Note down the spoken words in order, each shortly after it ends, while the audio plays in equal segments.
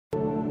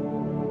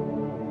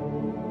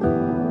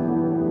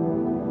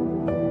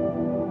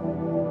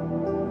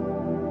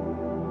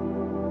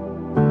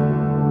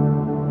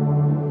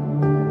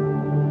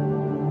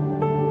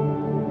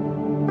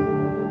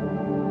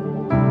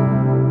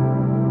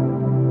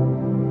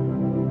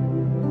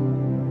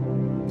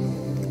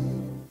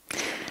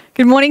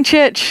Good morning,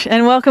 church,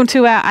 and welcome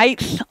to our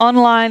 8th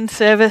online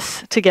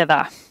service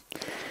together.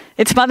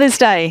 It's Mother's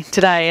Day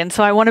today, and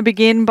so I want to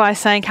begin by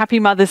saying Happy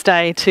Mother's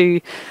Day to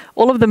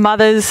all of the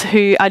mothers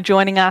who are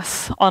joining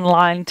us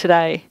online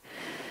today.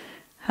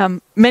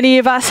 Many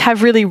of us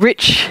have really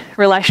rich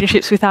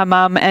relationships with our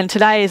mum, and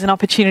today is an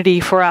opportunity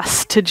for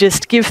us to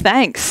just give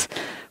thanks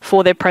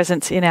for their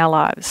presence in our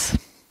lives.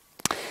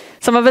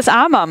 Some of us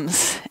are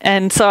mums,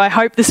 and so I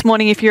hope this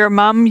morning, if you're a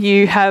mum,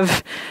 you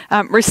have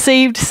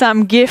received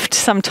some gift,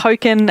 some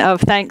token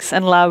of thanks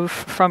and love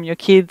from your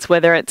kids,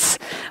 whether it's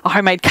a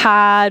homemade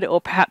card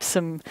or perhaps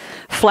some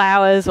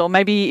flowers, or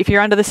maybe if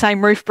you're under the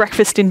same roof,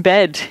 breakfast in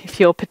bed,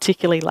 if you're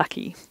particularly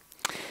lucky.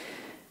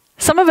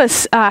 Some of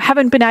us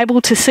haven't been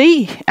able to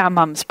see our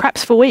mums,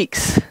 perhaps for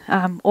weeks,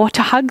 or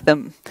to hug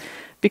them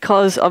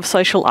because of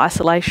social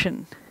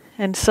isolation.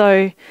 And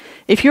so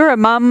if you're a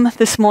mum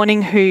this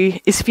morning who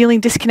is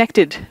feeling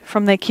disconnected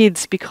from their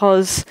kids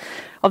because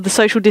of the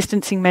social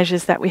distancing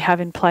measures that we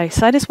have in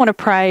place, I just want to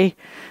pray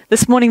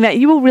this morning that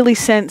you will really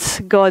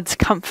sense God's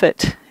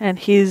comfort and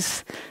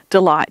his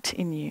delight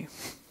in you.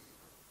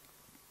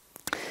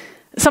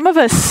 Some of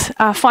us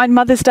find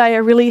Mother's Day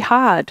a really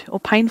hard or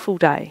painful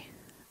day.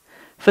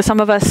 For some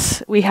of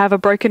us, we have a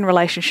broken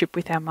relationship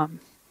with our mum.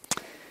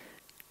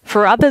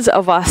 For others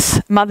of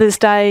us, Mother's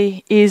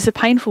Day is a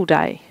painful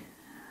day.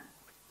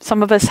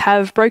 Some of us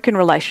have broken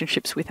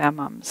relationships with our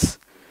mums.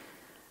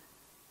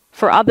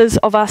 For others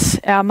of us,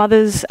 our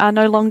mothers are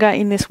no longer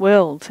in this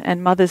world,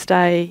 and Mother's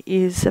Day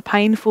is a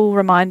painful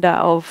reminder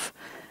of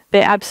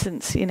their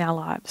absence in our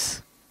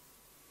lives.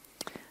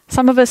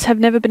 Some of us have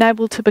never been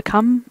able to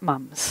become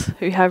mums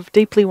who have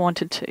deeply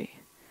wanted to.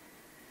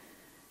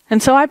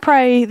 And so I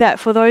pray that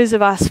for those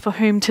of us for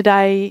whom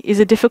today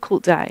is a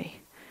difficult day,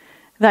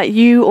 that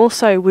you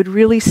also would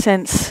really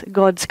sense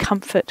God's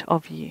comfort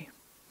of you.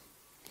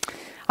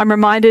 I'm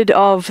reminded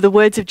of the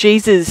words of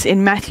Jesus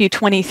in Matthew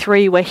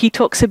 23, where he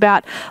talks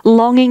about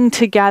longing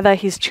to gather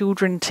his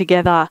children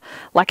together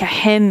like a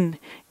hen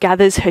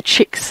gathers her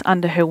chicks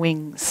under her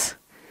wings.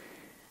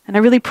 And I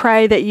really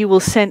pray that you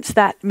will sense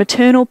that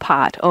maternal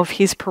part of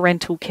his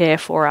parental care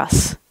for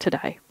us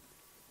today.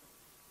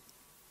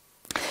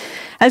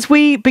 As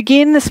we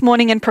begin this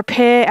morning and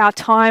prepare our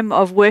time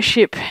of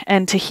worship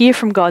and to hear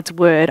from God's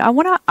word, I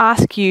want to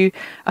ask you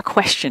a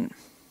question.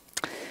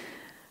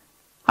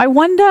 I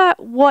wonder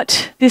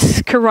what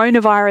this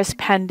coronavirus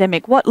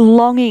pandemic, what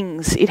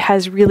longings it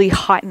has really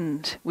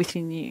heightened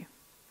within you.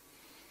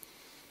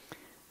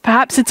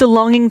 Perhaps it's a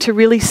longing to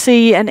really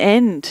see an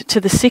end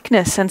to the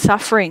sickness and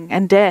suffering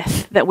and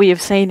death that we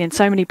have seen in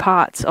so many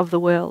parts of the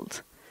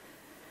world.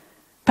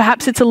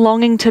 Perhaps it's a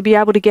longing to be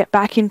able to get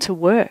back into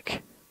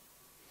work.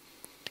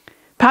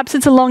 Perhaps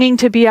it's a longing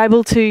to be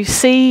able to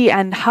see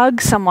and hug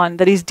someone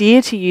that is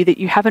dear to you that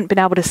you haven't been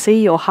able to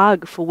see or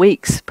hug for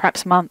weeks,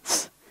 perhaps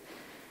months.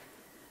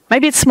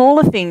 Maybe it's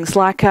smaller things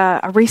like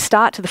a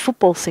restart to the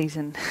football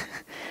season,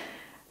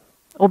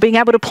 or being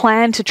able to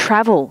plan to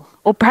travel,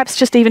 or perhaps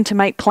just even to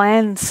make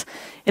plans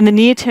in the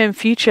near-term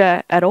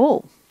future at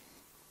all.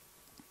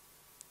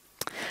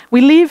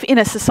 We live in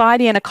a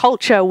society and a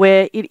culture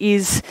where it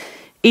is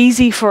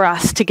easy for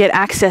us to get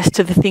access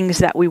to the things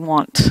that we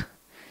want,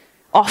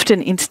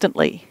 often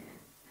instantly.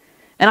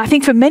 And I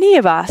think for many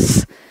of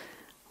us,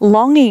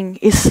 longing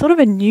is sort of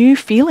a new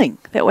feeling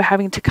that we're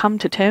having to come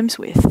to terms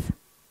with.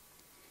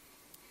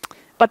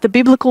 But the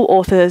biblical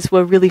authors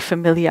were really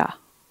familiar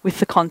with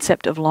the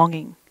concept of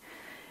longing.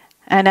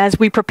 And as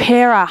we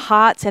prepare our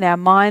hearts and our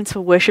minds for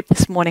worship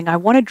this morning, I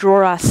want to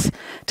draw us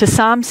to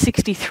Psalm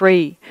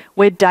 63,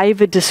 where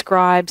David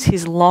describes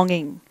his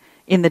longing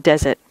in the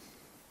desert.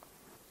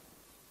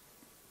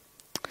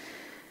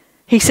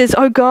 He says,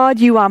 "O God,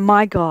 you are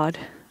my God.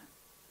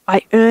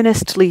 I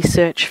earnestly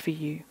search for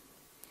you.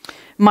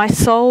 My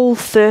soul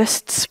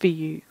thirsts for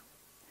you.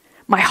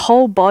 My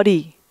whole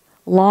body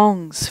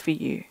longs for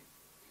you.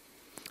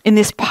 In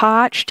this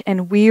parched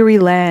and weary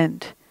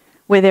land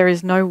where there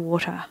is no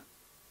water.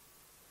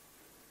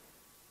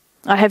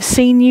 I have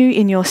seen you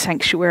in your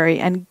sanctuary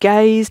and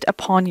gazed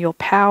upon your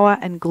power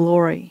and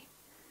glory.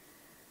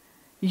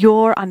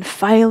 Your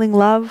unfailing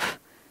love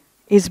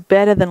is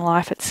better than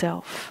life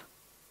itself.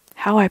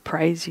 How I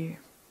praise you.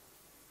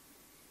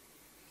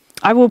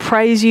 I will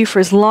praise you for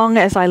as long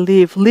as I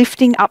live,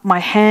 lifting up my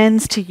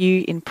hands to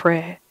you in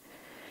prayer.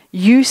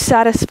 You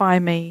satisfy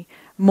me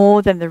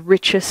more than the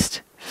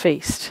richest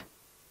feast.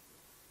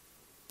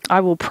 I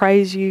will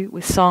praise you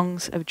with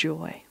songs of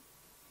joy."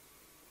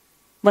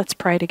 Let's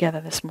pray together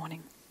this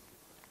morning.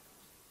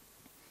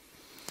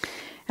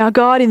 Our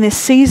God, in this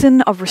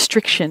season of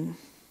restriction,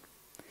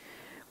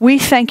 we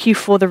thank you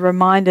for the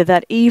reminder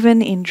that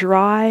even in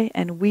dry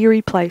and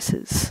weary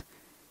places,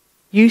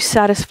 you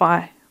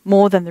satisfy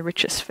more than the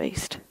richest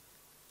feast.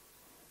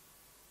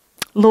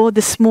 Lord,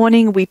 this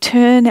morning we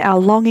turn our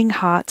longing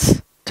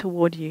hearts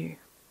toward you.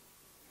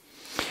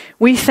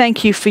 We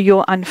thank you for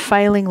your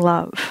unfailing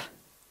love.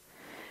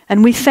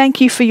 And we thank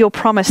you for your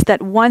promise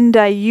that one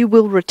day you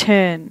will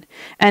return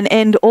and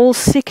end all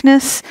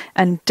sickness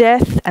and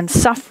death and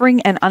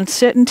suffering and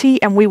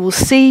uncertainty, and we will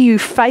see you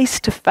face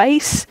to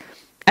face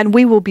and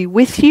we will be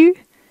with you,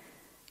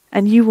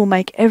 and you will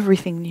make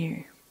everything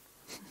new.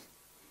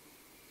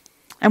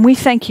 And we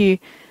thank you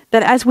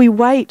that as we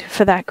wait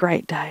for that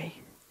great day,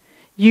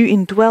 you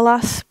indwell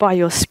us by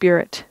your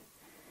Spirit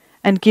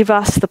and give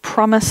us the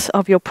promise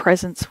of your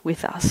presence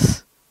with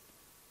us.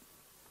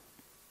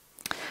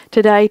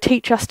 Today,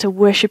 teach us to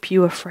worship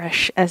you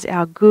afresh as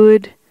our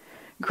good,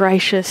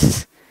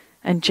 gracious,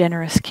 and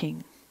generous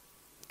King.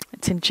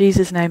 It's in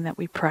Jesus' name that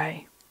we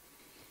pray.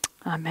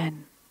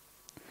 Amen.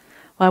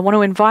 Well, I want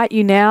to invite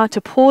you now to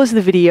pause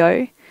the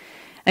video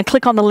and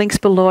click on the links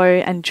below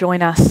and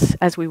join us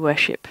as we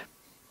worship.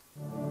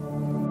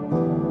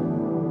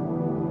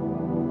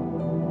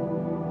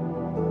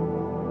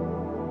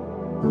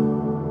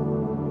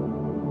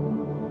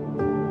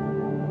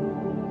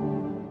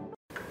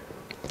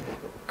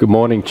 Good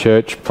morning,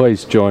 church.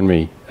 Please join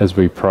me as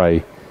we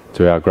pray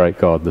to our great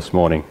God this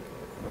morning.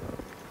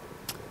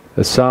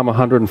 As Psalm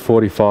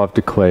 145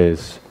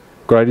 declares,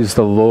 "Great is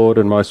the Lord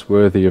and most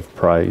worthy of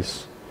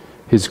praise.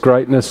 His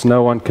greatness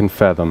no one can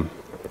fathom.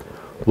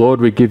 Lord,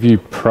 we give you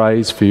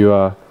praise, for you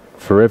are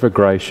forever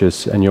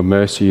gracious, and your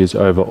mercy is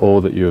over all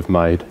that you have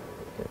made.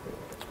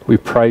 We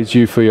praise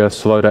you for your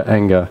slow to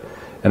anger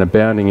and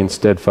abounding in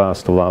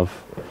steadfast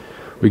love.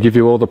 We give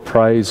you all the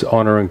praise,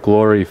 honour and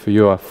glory, for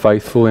you are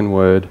faithful in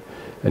word,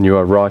 and you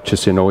are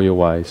righteous in all your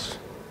ways.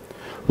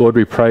 Lord,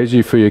 we praise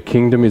you for your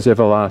kingdom is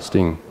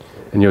everlasting,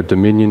 and your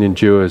dominion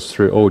endures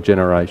through all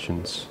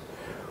generations.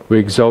 We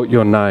exalt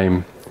your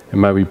name,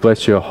 and may we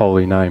bless your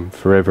holy name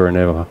forever and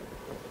ever.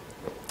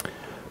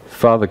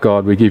 Father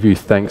God, we give you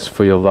thanks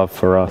for your love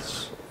for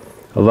us,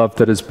 a love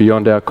that is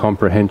beyond our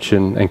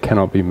comprehension and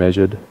cannot be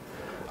measured,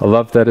 a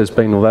love that has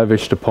been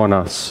lavished upon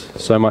us,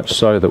 so much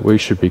so that we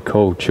should be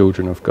called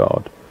children of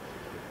God.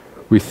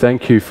 We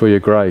thank you for your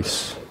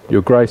grace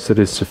that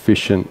is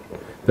sufficient,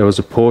 that was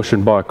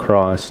apportioned by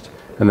Christ,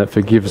 and that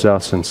forgives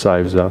us and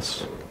saves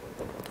us.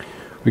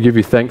 We give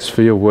you thanks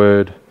for your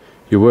word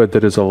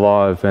that is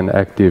alive and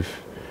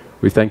active.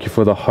 We thank you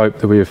for the hope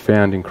that we have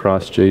found in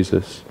Christ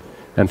Jesus,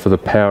 and for the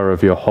power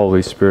of your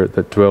Holy Spirit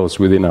that dwells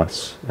within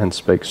us and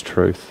speaks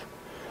truth.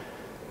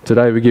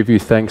 Today we give you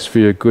thanks for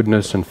your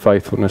goodness and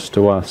faithfulness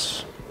to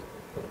us.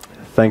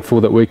 Thankful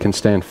that we can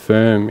stand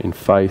firm in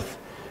faith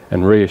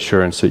and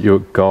reassurance that you are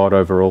God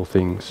over all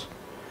things.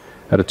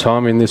 At a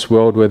time in this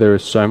world where there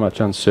is so much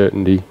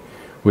uncertainty,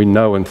 we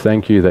know and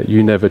thank you that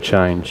you never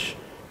change,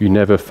 you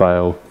never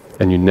fail,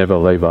 and you never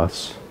leave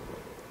us.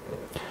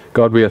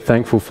 God, we are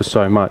thankful for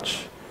so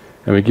much,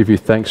 and we give you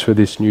thanks for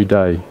this new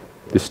day,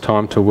 this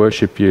time to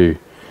worship you,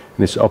 and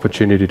this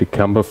opportunity to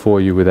come before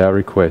you with our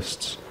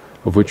requests,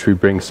 of which we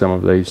bring some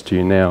of these to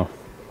you now.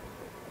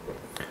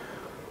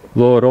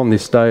 Lord, on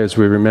this day as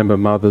we remember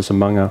mothers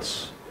among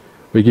us,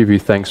 we give you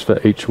thanks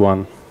for each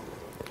one.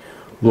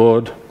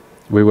 Lord,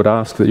 we would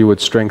ask that you would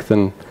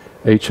strengthen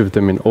each of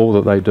them in all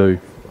that they do.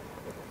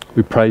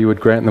 We pray you would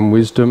grant them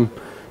wisdom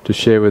to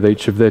share with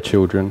each of their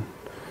children.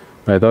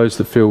 May those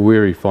that feel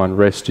weary find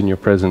rest in your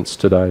presence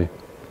today.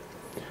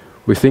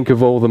 We think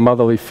of all the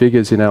motherly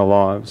figures in our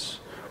lives,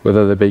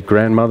 whether they be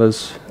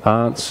grandmothers,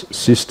 aunts,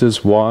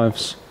 sisters,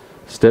 wives,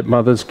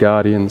 stepmothers,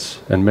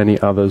 guardians, and many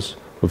others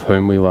of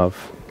whom we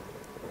love.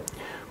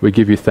 We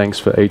give you thanks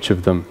for each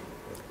of them,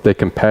 their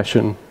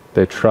compassion,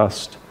 their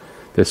trust,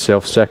 their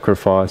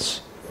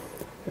self-sacrifice,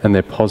 and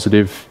their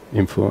positive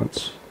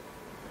influence.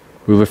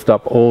 We lift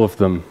up all of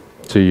them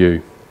to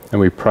you, and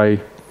we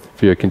pray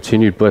for your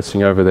continued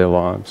blessing over their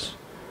lives.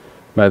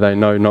 May they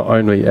know not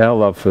only our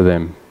love for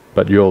them,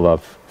 but your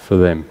love for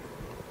them.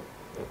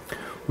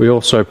 We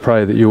also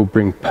pray that you will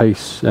bring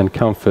peace and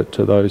comfort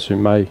to those who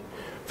may,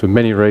 for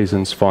many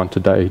reasons, find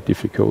today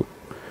difficult,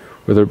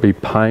 whether it be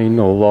pain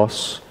or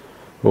loss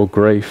or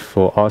grief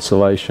or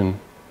isolation.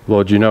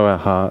 Lord, you know our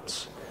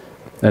hearts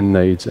and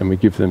needs, and we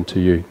give them to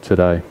you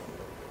today.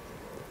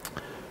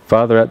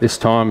 Father, at this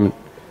time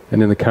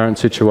and in the current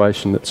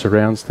situation that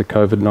surrounds the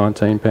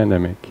COVID-19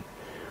 pandemic,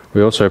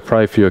 we also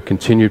pray for your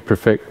continued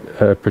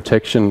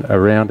protection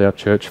around our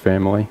church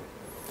family.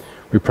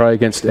 We pray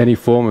against any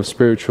form of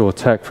spiritual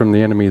attack from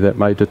the enemy that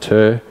may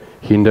deter,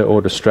 hinder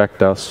or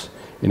distract us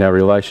in our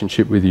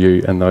relationship with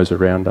you and those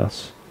around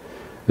us.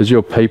 As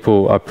your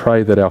people, I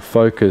pray that our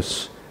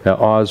focus,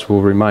 our eyes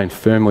will remain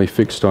firmly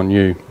fixed on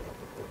you,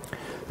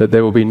 that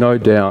there will be no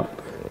doubt,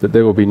 that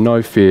there will be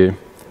no fear,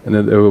 and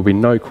that there will be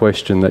no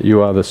question that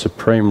you are the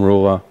supreme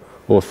ruler,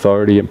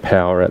 authority and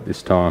power at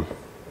this time.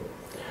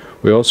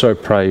 We also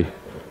pray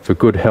for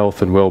good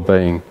health and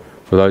well-being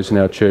for those in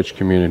our church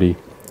community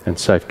and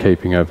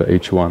safekeeping over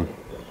each one.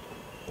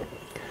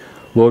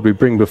 Lord, we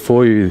bring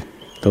before you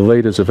the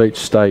leaders of each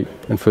state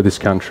and for this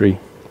country.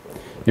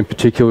 In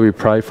particular, we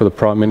pray for the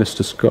Prime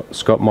Minister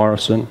Scott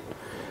Morrison,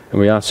 and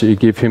we ask that you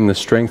give him the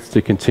strength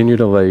to continue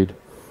to lead,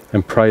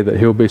 and pray that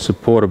he'll be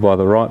supported by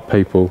the right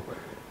people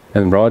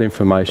and right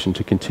information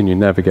to continue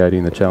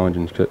navigating the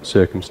challenging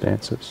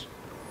circumstances.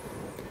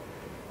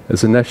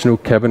 As the National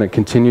Cabinet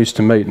continues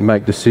to meet and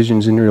make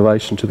decisions in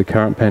relation to the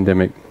current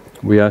pandemic,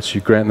 we ask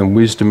you grant them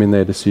wisdom in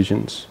their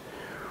decisions.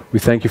 We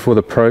thank you for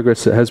the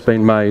progress that has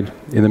been made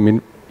in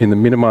the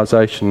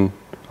minimisation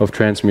of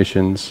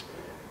transmissions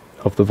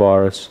of the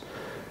virus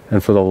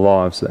and for the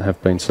lives that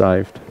have been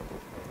saved.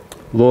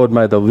 Lord,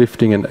 may the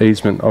lifting and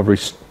easement of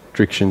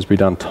restrictions be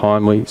done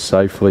timely,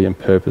 safely and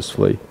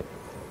purposefully.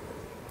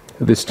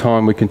 At this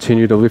time we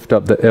continue to lift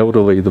up the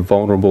elderly, the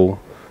vulnerable,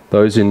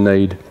 those in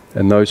need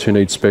and those who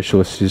need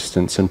special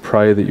assistance, and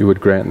pray that you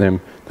would grant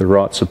them the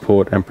right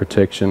support and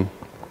protection.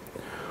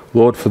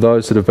 Lord, for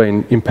those that have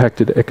been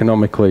impacted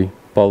economically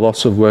by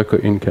loss of work or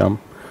income,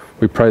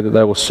 we pray that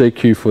they will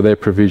seek you for their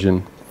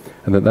provision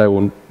and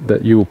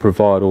that you will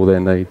provide all their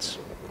needs.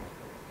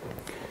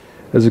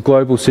 As the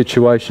global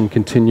situation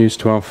continues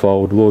to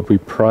unfold, Lord, we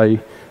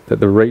pray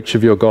that the reach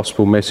of your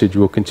gospel message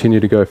will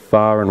continue to go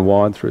far and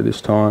wide through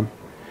this time.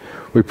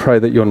 We pray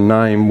that your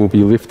name will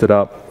be lifted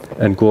up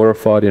and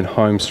glorified in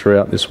homes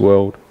throughout this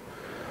world.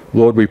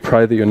 Lord, we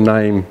pray that your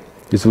name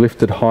is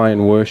lifted high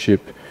in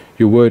worship,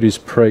 your word is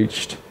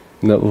preached,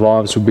 and that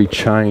lives will be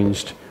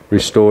changed,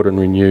 restored and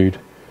renewed,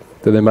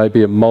 that there may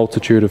be a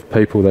multitude of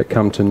people that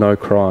come to know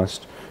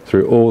Christ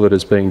through all that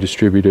is being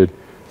distributed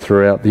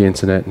throughout the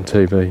internet and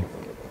TV.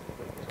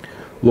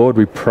 Lord,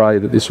 we pray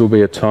that this will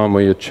be a time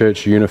where your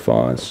church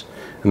unifies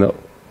and that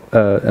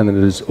it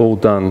is all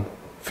done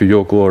for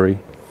your glory.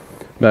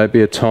 May it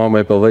be a time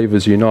where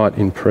believers unite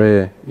in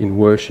prayer, in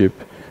worship,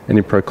 and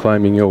in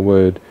proclaiming your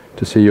word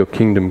to see your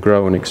kingdom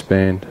grow and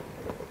expand.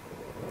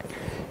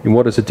 In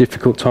what is a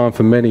difficult time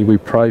for many, we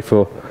pray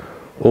for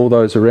all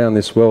those around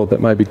this world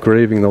that may be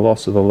grieving the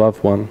loss of a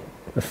loved one,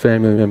 a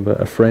family member,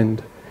 a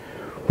friend.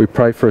 We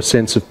pray for a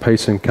sense of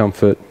peace and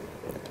comfort,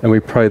 and we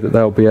pray that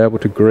they'll be able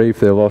to grieve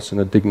their loss in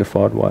a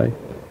dignified way.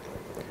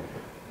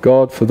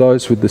 God, for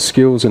those with the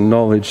skills and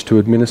knowledge to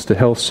administer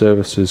health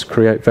services,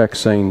 create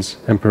vaccines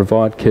and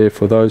provide care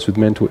for those with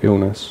mental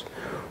illness,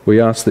 we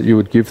ask that you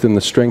would give them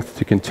the strength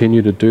to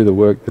continue to do the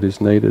work that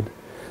is needed,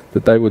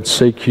 that they would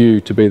seek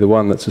you to be the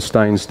one that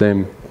sustains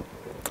them,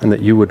 and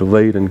that you would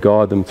lead and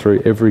guide them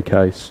through every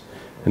case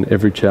and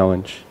every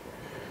challenge.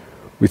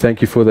 We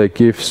thank you for their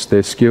gifts,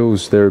 their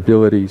skills, their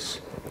abilities,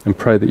 and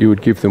pray that you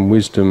would give them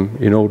wisdom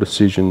in all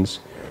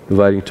decisions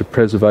relating to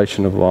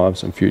preservation of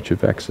lives and future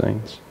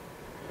vaccines.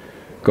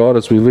 God,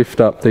 as we lift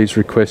up these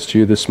requests to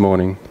you this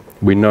morning,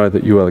 we know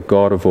that you are the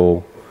God of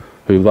all,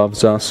 who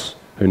loves us,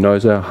 who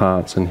knows our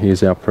hearts and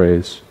hears our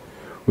prayers.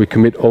 We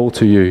commit all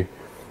to you,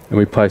 and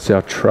we place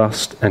our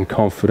trust and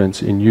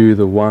confidence in you,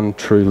 the one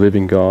true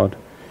living God.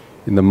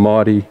 In the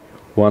mighty,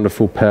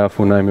 wonderful,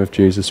 powerful name of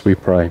Jesus we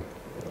pray.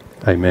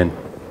 Amen.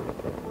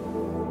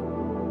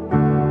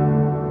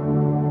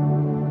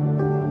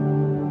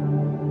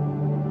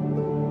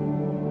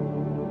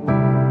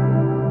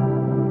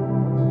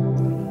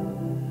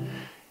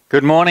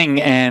 Good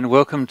morning and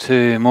welcome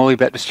to Morley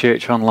Baptist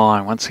Church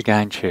Online. Once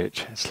again,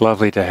 church, it's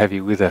lovely to have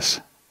you with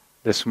us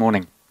this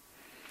morning.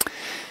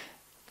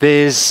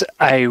 There's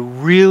a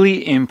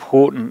really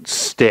important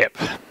step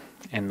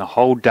in the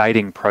whole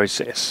dating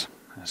process.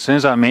 As soon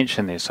as I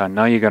mention this, I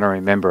know you're going to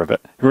remember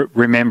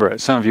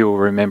it. Some of you will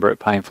remember it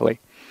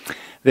painfully.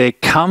 There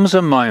comes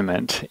a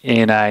moment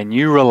in a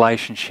new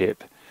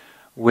relationship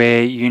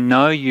where you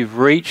know you've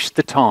reached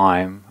the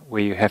time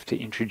where you have to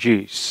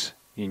introduce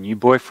your new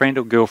boyfriend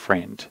or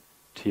girlfriend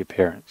to your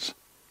parents.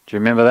 Do you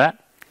remember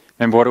that?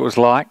 Remember what it was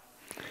like?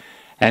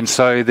 And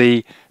so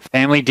the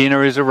family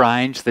dinner is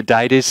arranged, the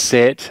date is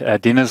set,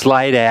 dinner's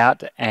laid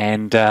out,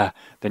 and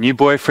the new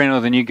boyfriend or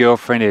the new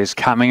girlfriend is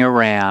coming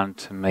around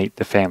to meet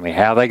the family.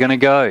 How are they going to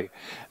go?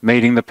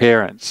 Meeting the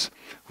parents.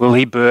 Will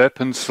he burp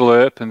and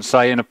slurp and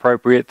say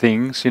inappropriate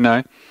things, you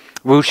know?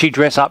 Will she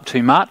dress up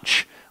too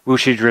much? Will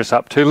she dress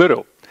up too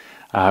little?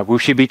 Will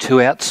she be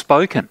too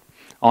outspoken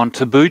on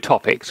taboo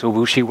topics, or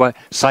will she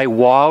say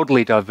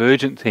wildly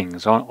divergent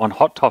things on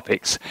hot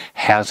topics?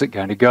 How's it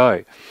going to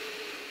go?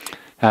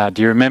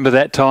 Do you remember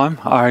that time?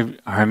 I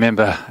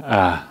remember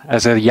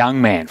as a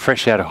young man,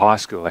 fresh out of high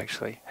school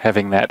actually,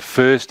 having that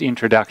first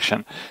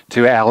introduction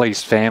to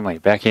Ali's family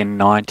back in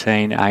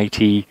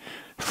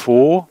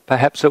 1984,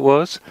 perhaps it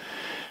was.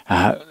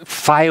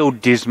 Failed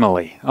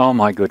dismally. Oh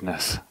my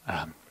goodness.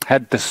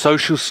 Had the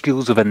social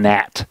skills of a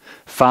gnat,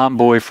 farm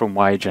boy from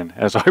Wagen,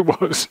 as I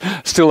was.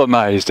 Still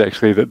amazed,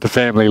 actually, that the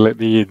family let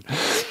me in.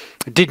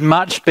 Did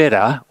much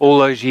better all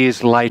those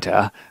years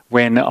later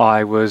when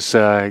I was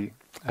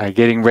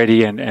getting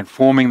ready and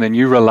forming the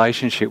new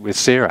relationship with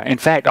Sarah. In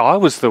fact, I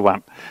was the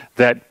one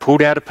that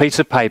pulled out a piece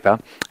of paper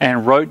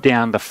and wrote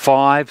down the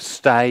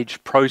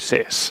 5-stage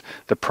process: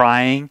 the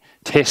praying,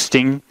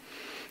 testing,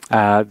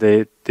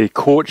 the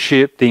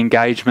courtship, the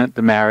engagement,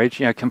 the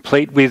marriage,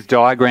 complete with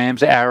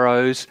diagrams,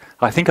 arrows.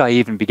 I think I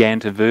even began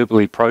to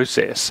verbally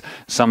process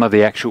some of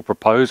the actual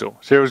proposal.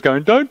 Sarah was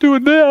going, don't do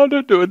it now,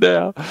 don't do it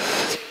now.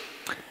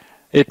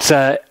 It's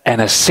an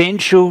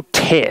essential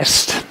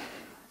test.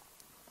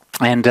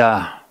 And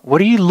what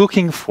are you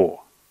looking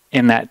for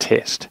in that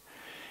test?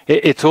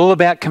 It's all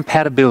about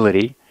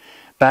compatibility,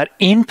 but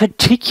in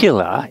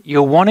particular,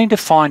 you're wanting to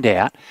find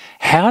out,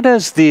 how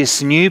does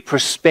this new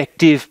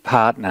prospective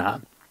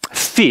partner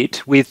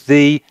fit with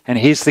and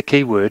here's the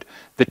key word,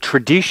 the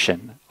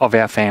tradition of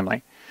our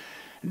family?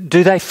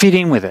 Do they fit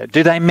in with it?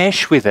 Do they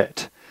mesh with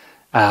it?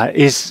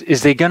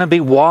 Is there going to be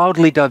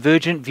wildly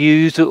divergent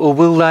views, or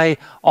will they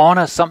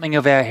honour something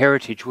of our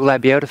heritage? Will they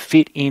be able to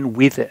fit in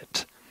with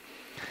it?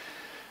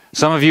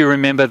 Some of you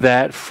remember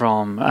that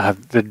from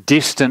the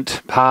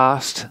distant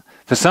past.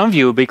 For some of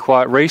you, it will be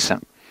quite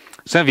recent.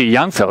 Some of you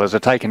young fellas are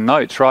taking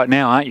notes right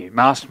now, aren't you?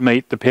 Must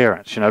meet the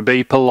parents,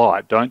 be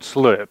polite, don't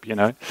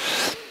slurp,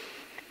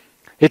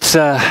 It's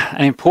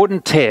an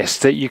important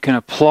test that you can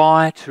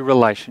apply to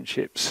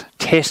relationships.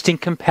 Testing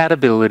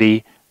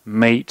compatibility,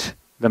 meet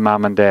the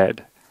mum and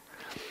dad.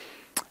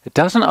 It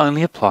doesn't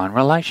only apply in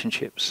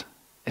relationships.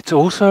 It's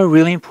also a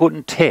really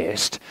important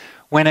test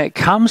when it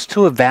comes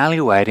to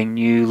evaluating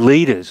new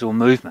leaders or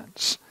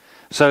movements.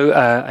 So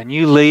a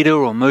new leader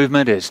or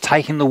movement is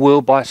taking the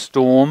world by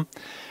storm,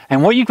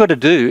 and what you've got to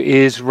do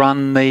is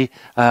run the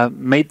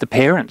meet the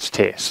parents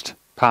test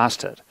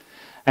past it,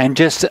 and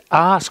just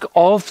ask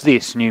of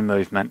this new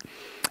movement,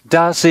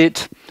 does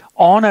it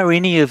honour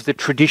any of the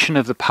tradition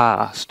of the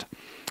past,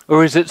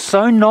 or is it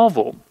so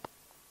novel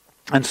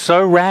and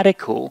so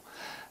radical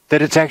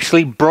that it's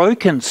actually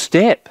broken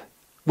step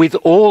with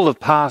all of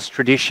past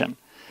tradition,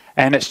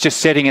 and it's just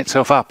setting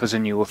itself up as a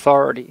new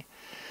authority?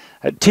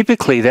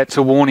 Typically, that's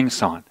a warning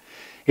sign.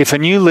 If a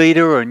new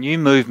leader or a new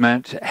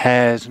movement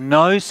has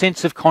no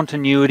sense of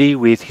continuity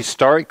with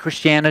historic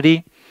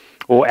Christianity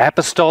or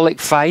apostolic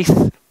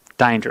faith,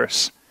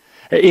 dangerous.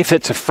 If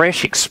it's a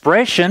fresh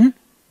expression,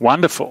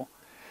 wonderful.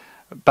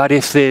 But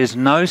if there's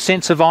no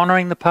sense of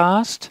honouring the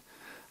past,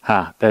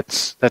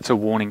 that's a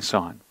warning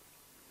sign.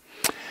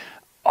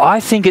 I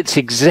think it's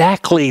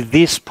exactly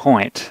this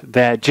point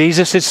that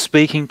Jesus is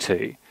speaking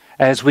to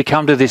as we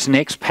come to this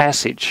next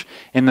passage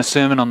in the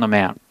Sermon on the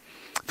Mount.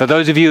 For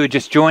those of you who are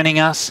just joining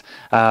us,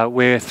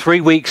 we're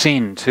 3 weeks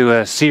into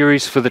a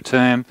series for the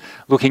term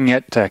looking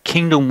at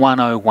Kingdom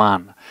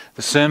 101,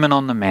 the Sermon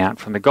on the Mount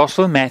from the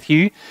Gospel of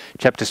Matthew,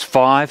 chapters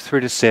 5 through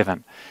to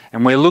 7.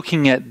 And we're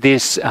looking at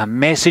this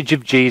message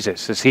of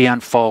Jesus as he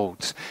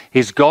unfolds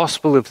his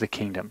gospel of the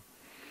kingdom.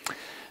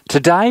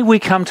 Today we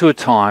come to a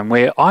time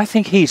where I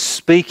think he's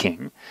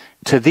speaking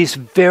to this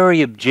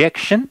very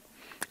objection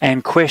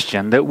and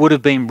question that would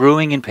have been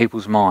brewing in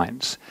people's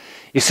minds.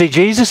 You see,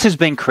 Jesus has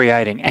been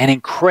creating an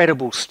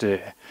incredible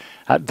stir.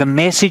 The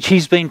message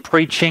he's been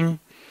preaching,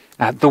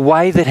 the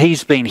way that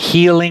he's been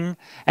healing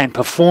and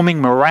performing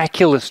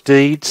miraculous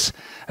deeds,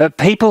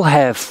 people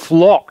have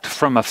flocked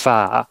from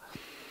afar.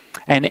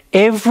 And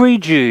every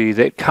Jew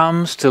that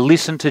comes to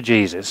listen to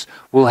Jesus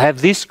will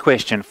have this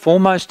question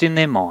foremost in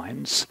their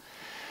minds: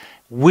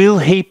 will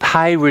he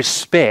pay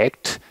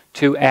respect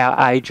to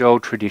our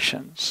age-old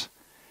traditions?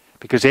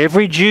 Because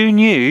every Jew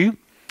knew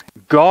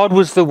God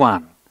was the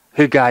one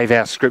who gave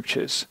our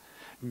scriptures.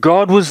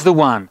 God was the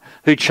one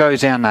who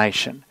chose our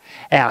nation.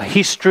 Our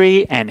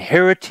history and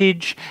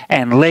heritage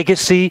and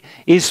legacy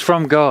is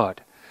from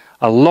God.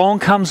 Along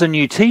comes a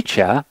new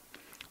teacher.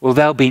 Well,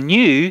 they'll be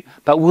new,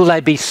 but will they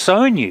be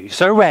so new,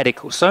 so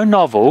radical, so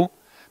novel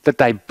that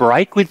they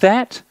break with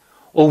that?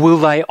 Or will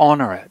they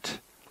honour it?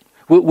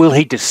 Will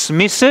he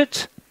dismiss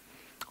it?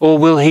 Or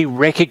will he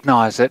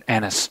recognise it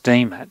and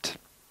esteem it?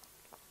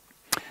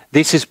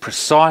 This is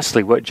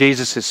precisely what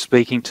Jesus is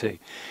speaking to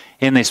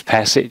in this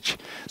passage.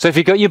 So if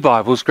you've got your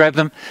Bibles, grab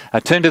them,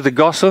 turn to the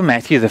Gospel of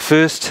Matthew, the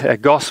first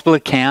Gospel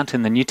account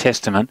in the New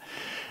Testament,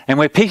 and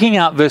we're picking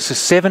up verses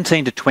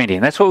 17 to 20,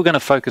 and that's what we're going to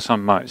focus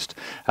on most.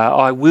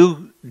 I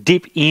will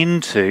dip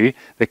into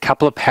the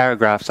couple of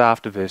paragraphs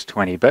after verse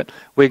 20, but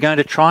we're going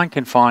to try and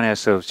confine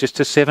ourselves just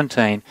to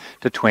 17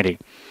 to 20.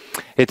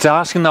 It's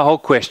asking the whole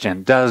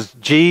question, does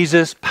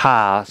Jesus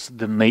pass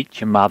the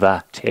meet your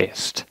mother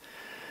test?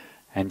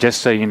 And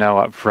just so you know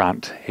up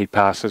front, he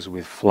passes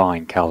with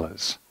flying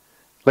colours.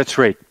 Let's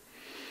read.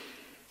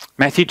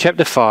 Matthew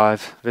chapter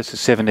 5, verses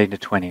 17 to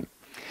 20.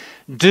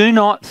 Do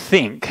not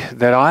think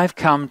that I've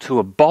come to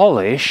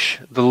abolish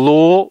the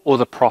law or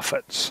the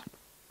prophets.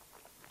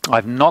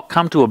 I've not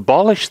come to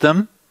abolish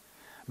them,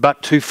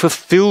 but to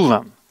fulfill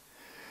them.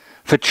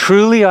 For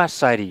truly I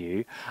say to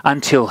you,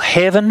 until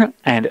heaven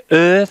and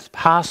earth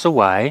pass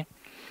away,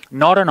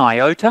 not an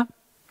iota,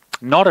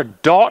 not a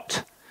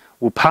dot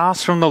will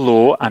pass from the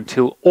law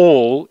until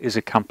all is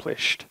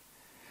accomplished.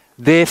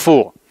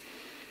 Therefore,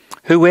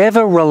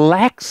 whoever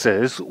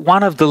relaxes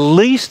one of the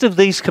least of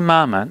these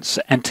commandments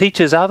and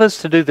teaches others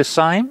to do the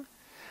same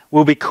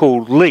will be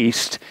called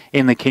least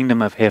in the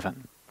kingdom of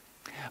heaven.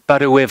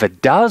 But whoever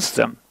does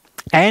them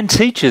and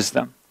teaches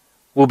them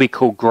will be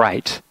called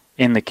great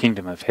in the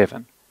kingdom of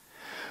heaven.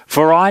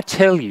 For I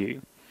tell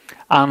you,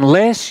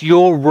 unless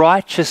your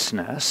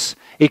righteousness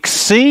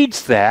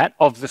exceeds that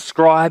of the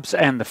scribes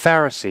and the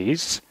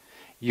Pharisees,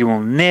 you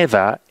will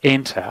never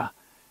enter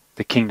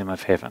the kingdom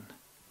of heaven.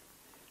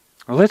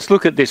 Well, let's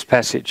look at this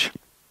passage.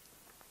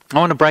 I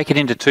want to break it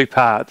into two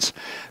parts.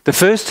 The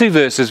first two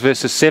verses,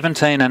 verses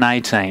 17 and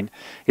 18,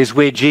 is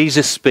where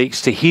Jesus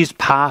speaks to his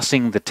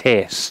passing the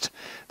test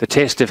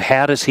of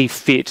how does he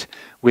fit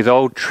with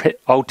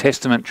Old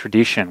Testament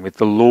tradition, with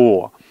the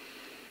law.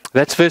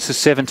 That's verses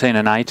 17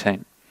 and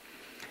 18.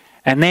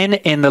 And then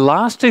in the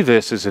last two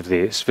verses of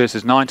this,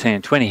 verses 19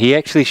 and 20, he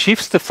actually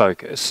shifts the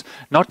focus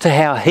not to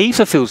how he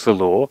fulfills the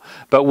law,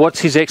 but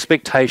what's his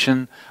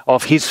expectation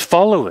of his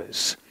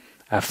followers,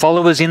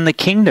 followers in the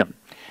kingdom.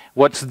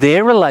 What's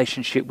their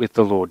relationship with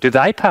the Lord? Do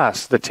they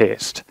pass the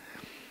test?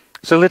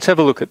 So let's have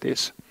a look at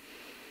this.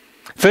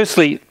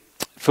 Firstly,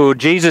 for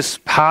Jesus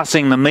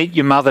passing the meet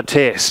your mother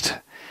test,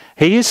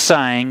 he is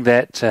saying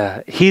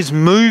that his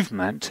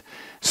movement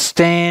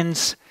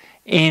stands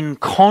in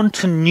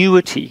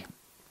continuity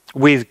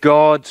with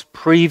God's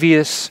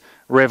previous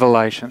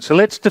revelation. So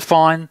let's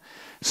define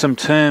some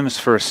terms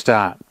for a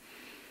start.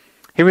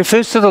 He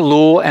refers to the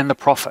law and the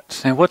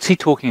prophets. Now, what's he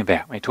talking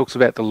about when he talks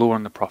about the law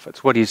and the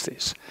prophets? What is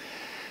this?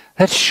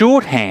 That's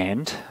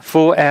shorthand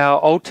for our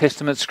Old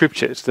Testament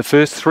scriptures, the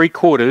first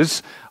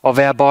 3/4 of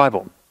our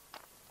Bible.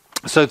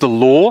 So the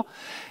law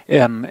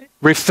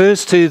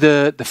refers to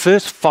the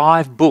first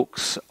 5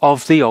 books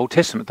of the Old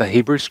Testament, the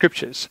Hebrew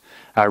scriptures,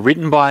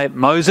 written by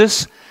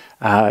Moses,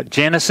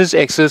 Genesis,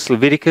 Exodus,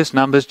 Leviticus,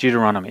 Numbers,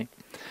 Deuteronomy.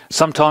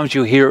 Sometimes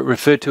you'll hear it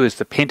referred to as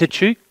the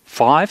Pentateuch,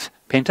 5,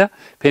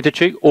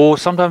 Pentateuch, or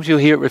sometimes you'll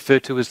hear it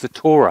referred to as the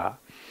Torah.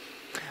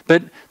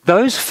 But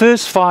those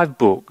first 5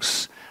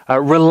 books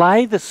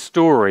relay the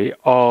story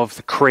of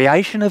the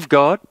creation of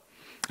God,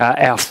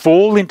 our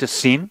fall into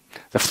sin,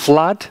 the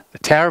flood, the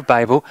Tower of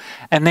Babel,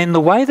 and then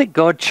the way that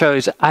God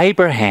chose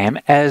Abraham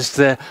as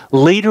the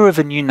leader of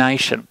a new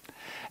nation.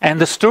 And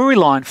the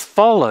storyline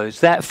follows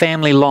that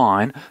family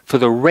line for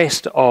the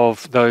rest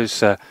of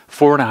those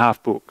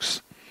 4.5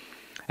 books.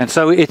 And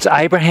so it's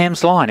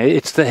Abraham's line,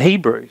 it's the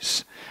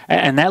Hebrews.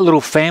 And that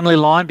little family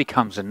line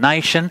becomes a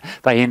nation.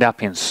 They end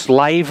up in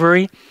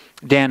slavery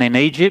down in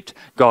Egypt.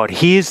 God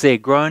hears their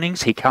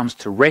groanings. He comes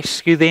to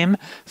rescue them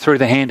through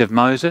the hand of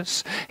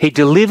Moses. He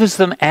delivers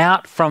them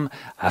out from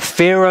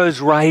Pharaoh's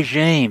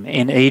regime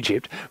in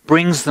Egypt,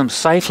 brings them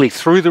safely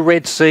through the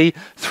Red Sea,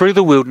 through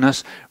the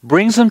wilderness,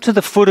 brings them to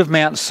the foot of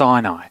Mount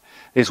Sinai.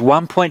 There's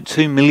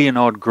 1.2 million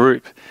odd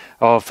group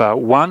of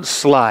once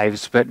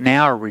slaves, but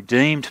now a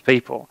redeemed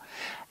people.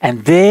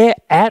 And there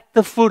at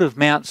the foot of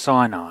Mount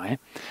Sinai,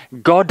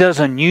 God does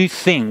a new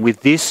thing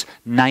with this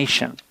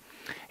nation.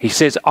 He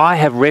says, I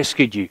have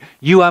rescued you.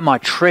 You are my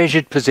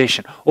treasured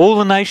possession. All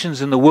the nations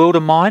in the world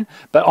are mine,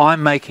 but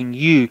I'm making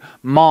you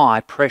my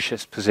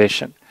precious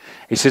possession.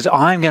 He says,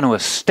 I'm going to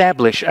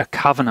establish a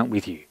covenant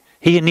with you.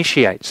 He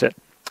initiates it.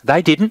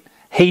 They didn't.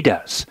 He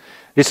does.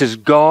 This is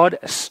God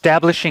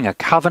establishing a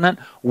covenant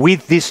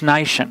with this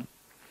nation.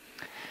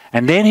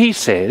 And then he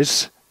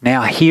says,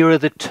 now here are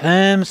the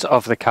terms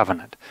of the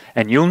covenant.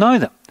 And you'll know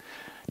them.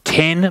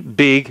 10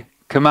 big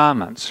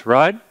commandments,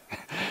 right?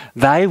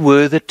 They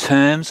were the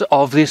terms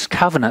of this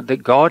covenant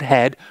that God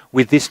had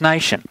with this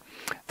nation.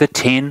 The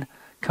 10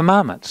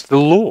 commandments, the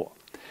law.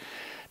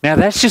 Now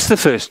that's just the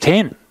first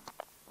 10.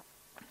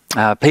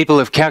 People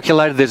have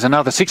calculated there's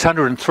another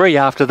 603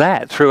 after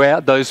that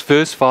throughout those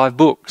first 5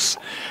 books,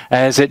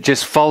 as it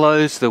just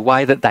follows the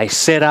way that they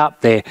set up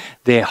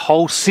their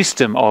whole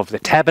system of the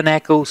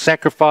tabernacle,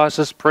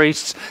 sacrifices,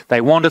 priests.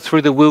 They wander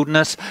through the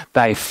wilderness.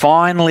 They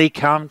finally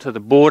come to the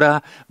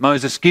border.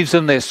 Moses gives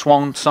them their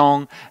swan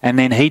song, and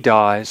then he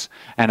dies,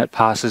 and it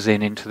passes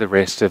then into the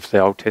rest of the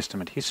Old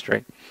Testament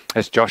history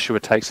as Joshua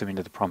takes them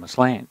into the Promised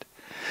Land.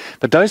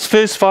 But those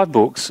first 5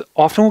 books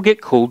often will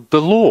get called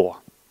the law.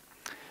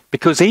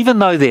 Because even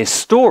though they're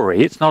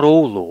story, it's not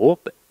all law,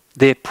 but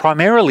they're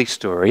primarily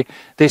story,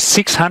 there's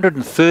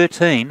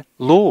 613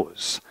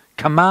 laws,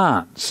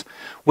 commands,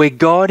 where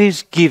God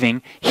is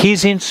giving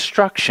his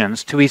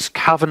instructions to his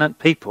covenant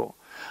people.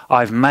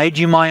 I've made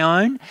you my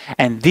own,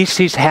 and this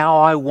is how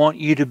I want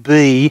you to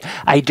be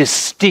a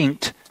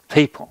distinct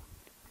people.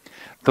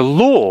 The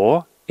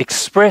law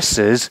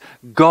expresses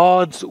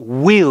God's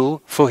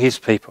will for his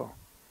people.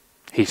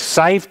 He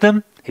saved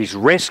them. He's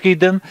rescued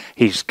them.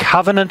 He's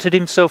covenanted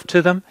himself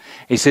to them.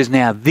 He says,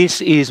 now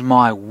this is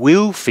my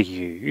will for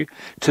you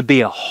to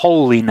be a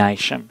holy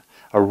nation,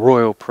 a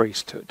royal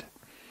priesthood.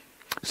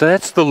 So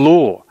that's the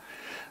law.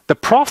 The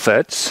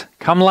prophets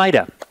come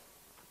later.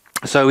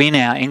 So in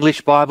our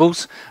English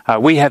Bibles,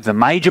 we have the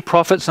major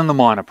prophets and the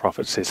minor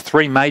prophets. There's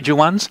 3 major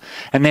ones,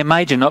 and they're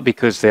major not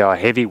because they are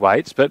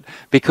heavyweights, but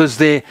because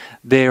their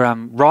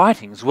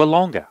writings were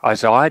longer.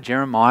 Isaiah,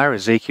 Jeremiah,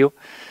 Ezekiel.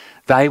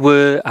 They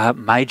were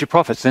major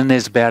prophets. Then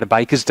there's about a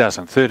baker's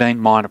dozen, 13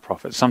 minor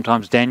prophets.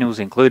 Sometimes Daniel's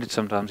included,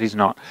 sometimes he's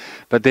not.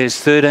 But there's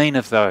 13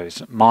 of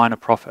those minor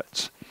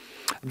prophets.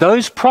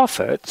 Those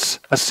prophets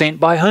are sent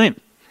by whom?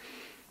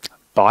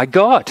 By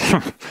God.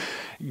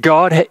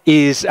 God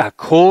is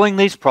calling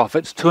these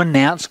prophets to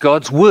announce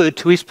God's word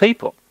to his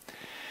people.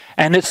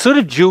 And it's sort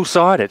of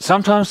dual-sided.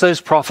 Sometimes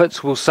those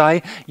prophets will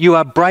say, you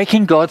are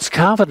breaking God's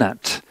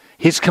covenant,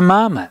 his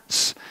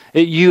commandments.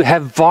 You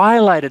have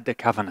violated the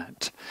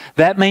covenant.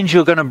 That means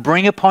you're going to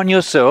bring upon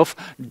yourself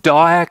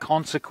dire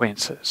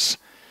consequences.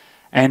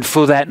 And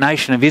for that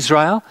nation of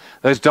Israel,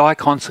 those dire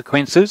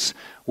consequences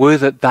were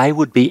that they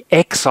would be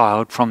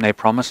exiled from their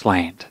promised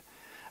land.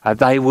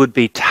 They would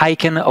be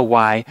taken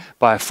away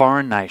by a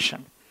foreign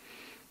nation.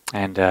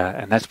 And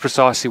that's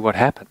precisely what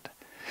happened.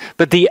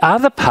 But the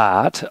other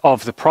part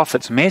of the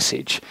prophet's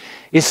message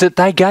is that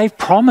they gave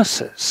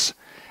promises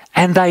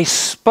and they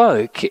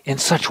spoke in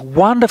such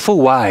wonderful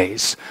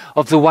ways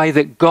of the way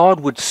that God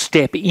would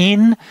step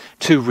in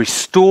to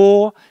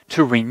restore,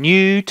 to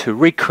renew, to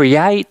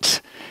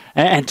recreate,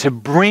 and to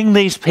bring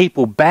these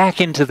people back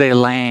into their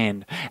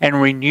land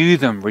and renew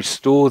them,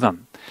 restore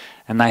them.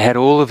 And they had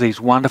all of these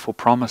wonderful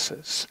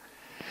promises.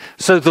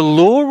 So the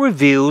law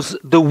reveals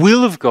the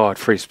will of God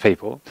for his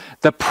people.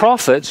 The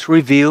prophets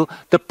reveal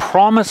the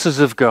promises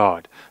of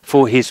God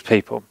for his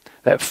people,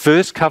 that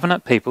first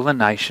covenant people, the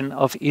nation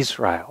of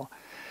Israel.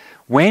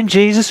 When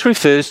Jesus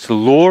refers to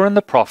law and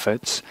the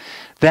prophets,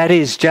 that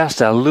is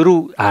just a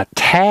little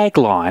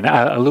tagline,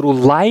 a little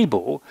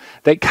label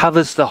that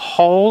covers the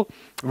whole,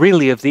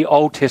 really, of the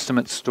Old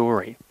Testament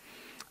story.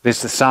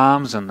 There's the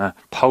Psalms and the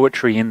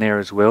poetry in there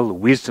as well, the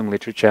wisdom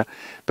literature.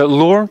 But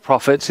law and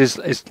prophets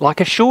is like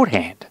a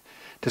shorthand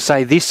to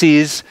say this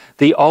is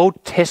the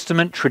Old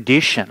Testament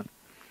tradition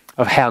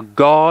of how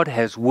God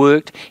has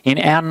worked in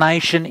our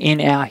nation,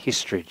 in our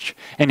history,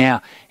 in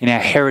our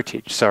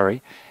heritage,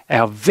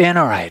 our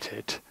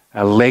venerated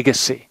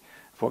legacy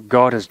of what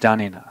God has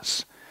done in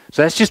us.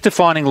 So that's just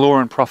defining law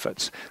and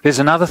prophets. There's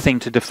another thing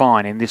to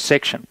define in this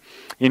section.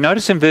 You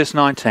notice in verse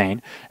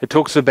 19, it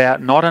talks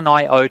about not an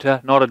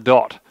iota, not a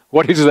dot.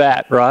 What is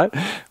that, right?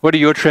 What do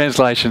your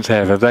translations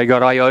have? Have they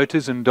got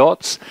iotas and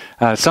dots?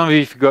 Some of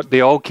you, if you've got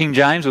the old King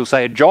James, will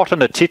say a jot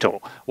and a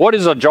tittle. What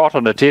is a jot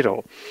and a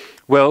tittle?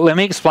 Well, let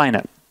me explain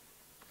it.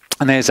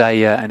 And there's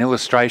an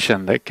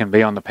illustration that can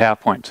be on the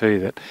PowerPoint too,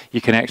 that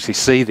you can actually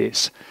see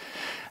this.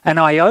 An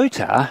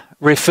iota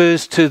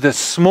refers to the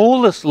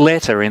smallest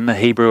letter in the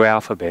Hebrew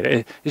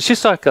alphabet. It's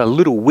just like a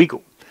little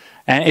wiggle.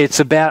 And it's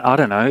about,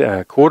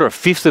 a quarter, a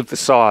fifth of the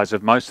size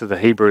of most of the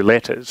Hebrew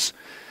letters.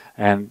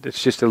 And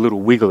it's just a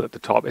little wiggle at the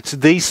top. It's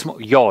the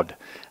yod.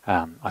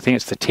 I think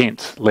it's the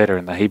 10th letter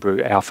in the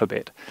Hebrew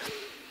alphabet.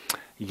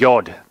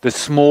 Yod, the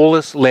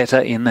smallest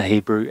letter in the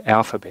Hebrew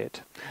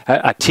alphabet.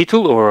 A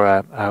tittle,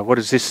 or what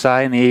does this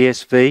say in the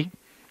ESV?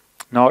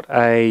 Not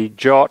a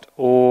jot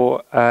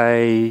or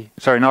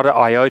not an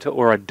iota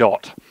or a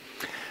dot.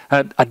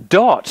 A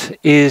dot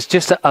is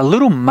just a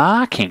little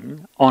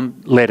marking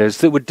on letters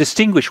that would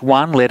distinguish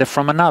one letter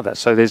from another.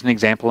 So there's an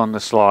example on the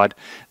slide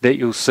that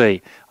you'll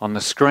see on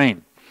the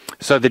screen.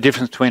 So the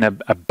difference between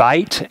a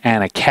bait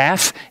and a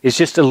calf is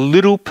just a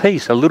little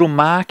piece, a little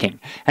marking,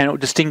 and it will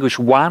distinguish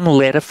one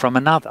letter from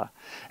another.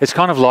 It's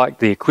kind of like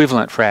the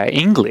equivalent for our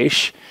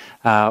English.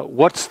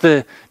 What's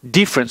the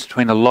difference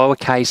between a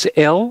lowercase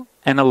l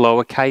and a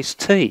lowercase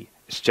t?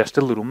 It's just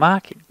a little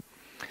marking.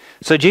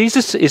 So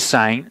Jesus is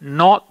saying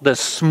not the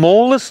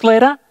smallest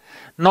letter,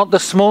 not the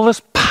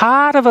smallest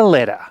part of a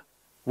letter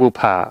will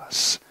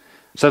pass.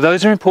 So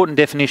those are important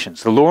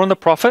definitions. The law and the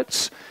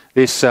prophets,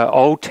 this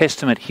Old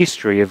Testament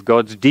history of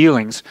God's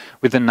dealings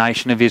with the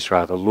nation of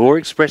Israel. The law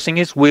expressing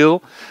his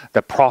will,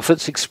 the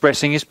prophets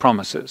expressing his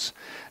promises.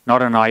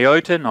 Not an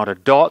iota, not a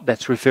dot,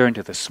 that's referring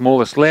to the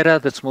smallest letter,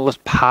 the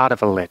smallest part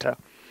of a letter.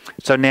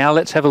 So now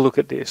let's have a look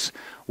at this.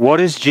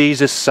 What is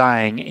Jesus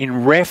saying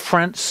in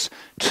reference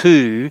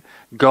to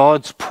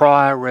God's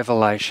prior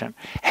revelation?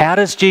 How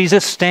does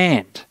Jesus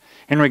stand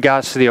in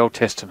regards to the Old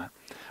Testament?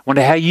 I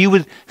wonder how you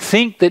would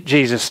think that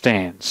Jesus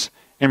stands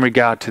in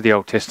regard to the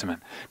Old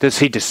Testament. Does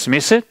he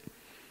dismiss it?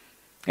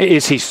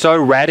 Is he so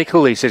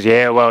radical he says,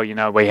 yeah, well,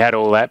 we had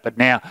all that, but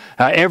now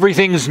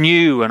everything's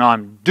new and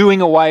I'm doing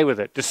away with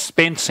it,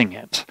 dispensing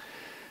it?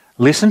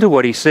 Listen to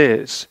what he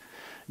says.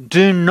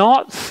 Do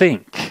not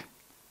think,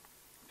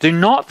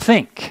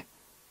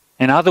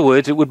 in other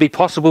words, it would be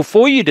possible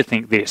for you to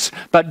think this,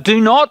 but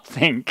do not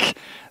think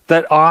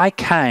that I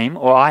came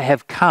or I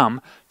have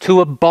come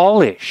to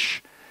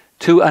abolish,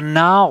 to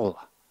annul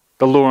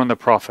the law and the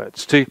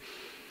prophets,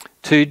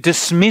 to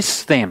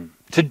dismiss them,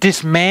 to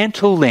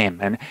dismantle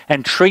them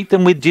and treat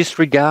them with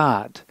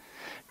disregard.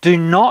 Do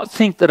not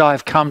think that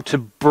I've come to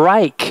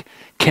break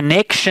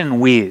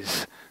connection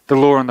with the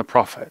law and the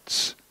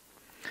prophets.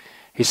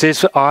 He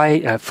says,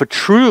 for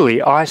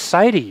truly I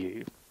say to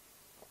you,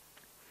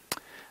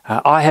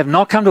 I have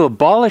not come to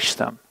abolish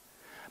them,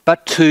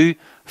 but to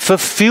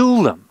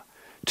fulfill them,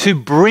 to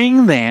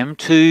bring them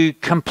to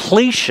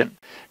completion,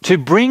 to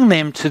bring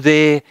them to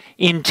their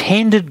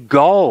intended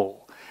goal.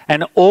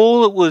 And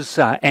all that was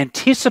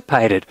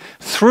anticipated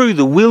through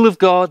the will of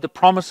God, the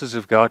promises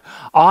of God,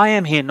 I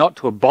am here not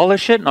to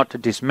abolish it, not to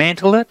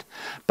dismantle it,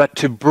 but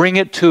to bring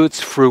it to its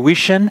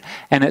fruition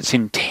and its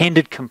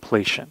intended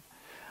completion.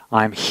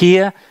 I am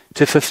here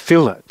to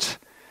fulfill it.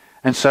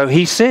 And so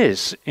he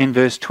says in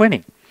verse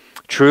 20,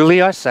 truly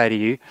I say to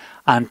you,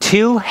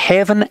 until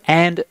heaven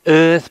and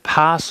earth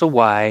pass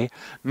away,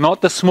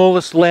 not the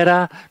smallest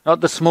letter,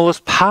 not the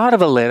smallest part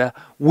of a letter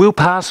will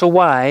pass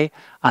away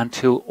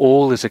until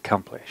all is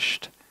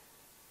accomplished.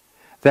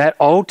 That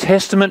Old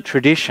Testament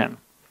tradition,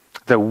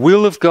 the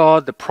will of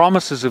God, the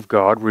promises of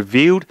God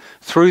revealed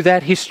through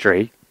that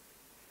history,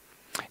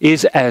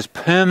 is as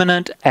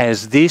permanent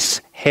as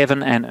this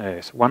heaven and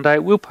earth. One day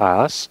it will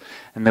pass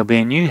and there'll be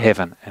a new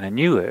heaven and a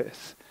new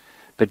earth.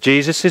 But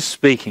Jesus is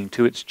speaking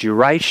to its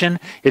duration,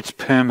 its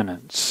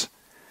permanence.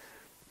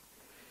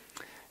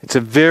 It's a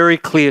very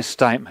clear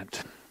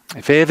statement.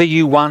 If ever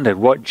you wondered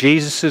what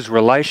Jesus'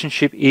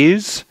 relationship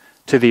is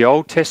to the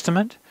Old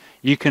Testament,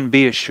 you can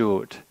be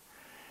assured.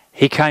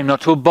 He came not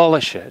to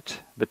abolish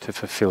it, but to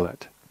fulfill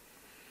it.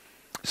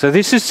 So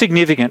this is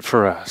significant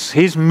for us.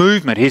 His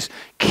movement, his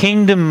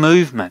kingdom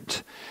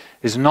movement,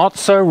 is not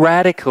so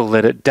radical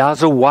that it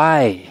does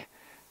away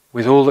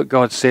with all that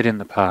God said in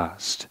the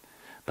past.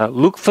 But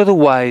look for the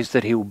ways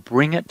that he'll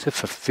bring it to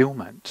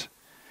fulfillment,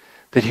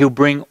 that he'll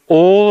bring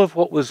all of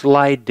what was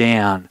laid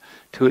down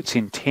to its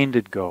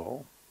intended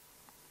goal.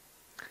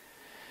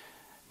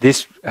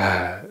 This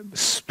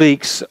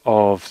speaks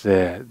of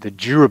the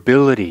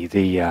durability,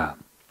 the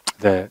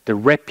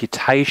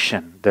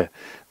reputation,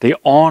 the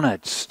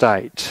honoured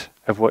state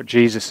of what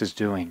Jesus is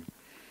doing.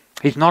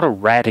 He's not a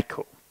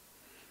radical.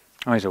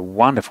 Oh, he's a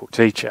wonderful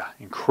teacher,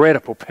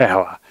 incredible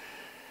power.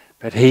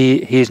 But he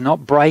is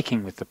not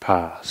breaking with the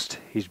past.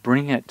 He's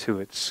bringing it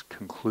to its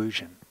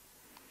conclusion.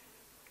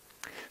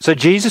 So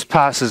Jesus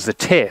passes the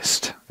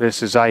test,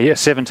 verses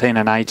 17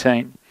 and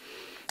 18.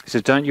 He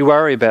says, don't you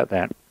worry about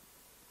that.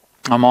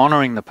 I'm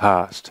honouring the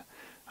past.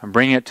 I'm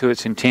bringing it to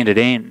its intended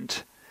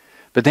end.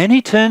 But then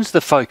he turns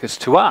the focus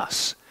to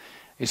us.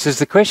 He says,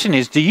 the question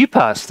is, do you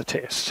pass the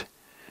test?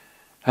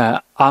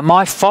 Are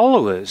my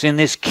followers in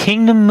this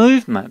kingdom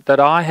movement that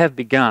I have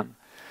begun,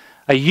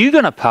 are you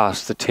going to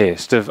pass the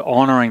test of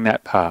honouring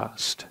that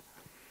past?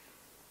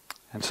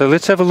 And so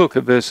let's have a look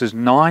at verses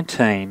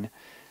 19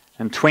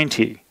 and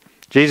 20.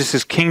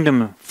 Jesus'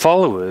 kingdom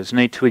followers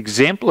need to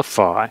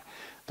exemplify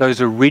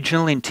those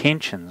original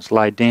intentions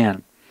laid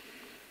down.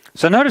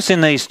 So notice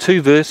in these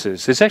two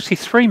verses, there's actually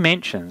three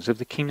mentions of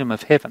the kingdom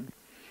of heaven.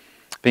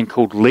 Being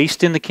called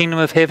least in the kingdom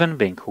of heaven,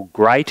 being called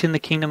great in the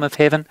kingdom of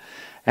heaven,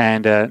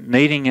 and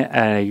needing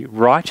a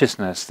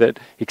righteousness that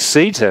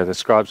exceeds the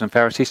scribes and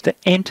Pharisees to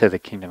enter the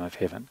kingdom of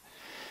heaven.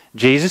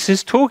 Jesus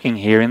is talking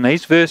here in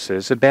these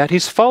verses about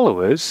his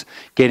followers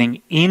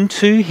getting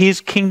into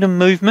his kingdom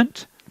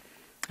movement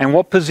and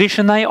what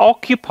position they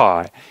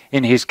occupy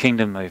in his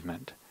kingdom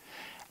movement.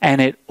 And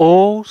it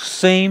all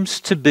seems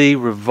to be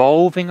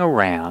revolving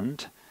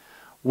around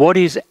what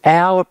is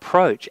our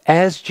approach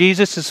as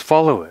Jesus'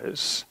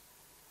 followers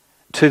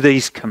to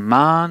these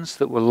commands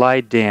that were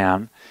laid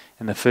down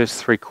in the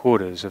first 3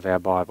 quarters of our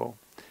Bible.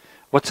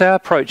 What's our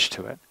approach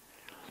to it?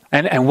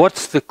 And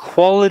what's the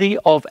quality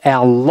of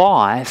our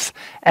life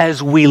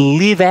as we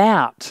live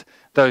out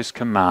those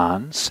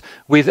commands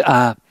with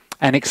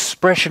an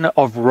expression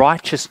of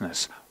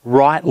righteousness,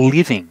 right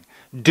living,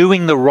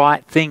 doing the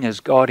right thing as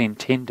God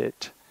intended?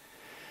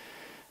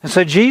 And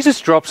so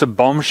Jesus drops a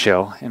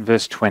bombshell in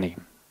verse 20.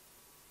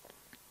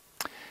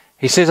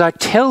 He says, I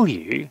tell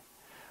you,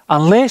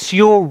 unless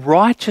your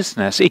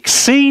righteousness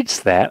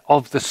exceeds that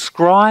of the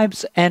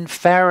scribes and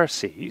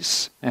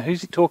Pharisees. Now, who's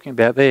he talking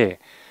about there?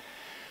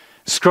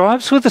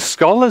 Scribes were the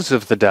scholars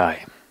of the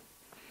day.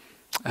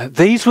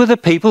 These were the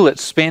people that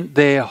spent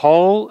their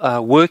whole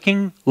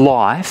working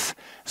life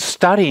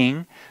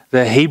studying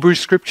the Hebrew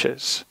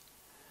Scriptures.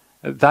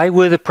 They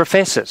were the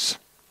professors.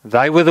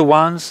 They were the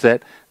ones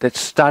that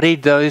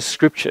studied those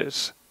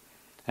Scriptures.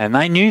 And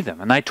they knew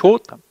them and they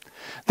taught them.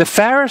 The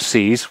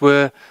Pharisees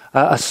were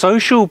a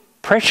social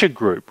pressure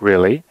group,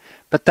 really,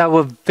 but they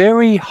were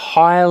very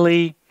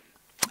highly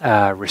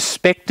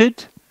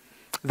respected.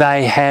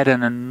 They had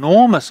an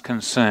enormous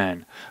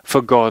concern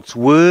for God's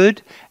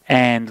word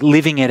and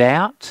living it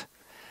out.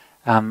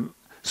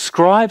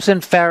 Scribes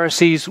and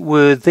Pharisees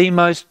were the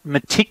most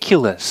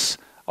meticulous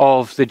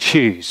of the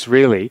Jews,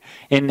 really,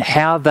 in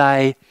how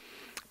they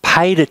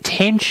paid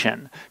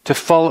attention to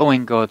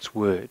following God's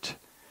word.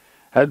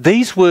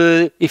 These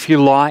were, if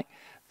you like,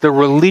 the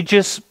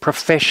religious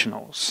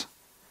professionals.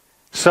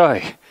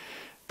 So,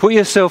 put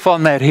yourself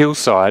on that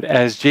hillside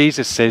as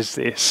Jesus says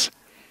this,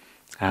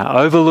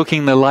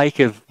 overlooking the lake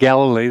of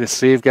Galilee, the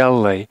Sea of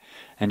Galilee,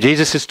 and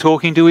Jesus is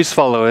talking to his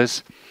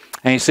followers,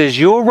 and he says,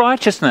 your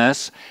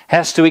righteousness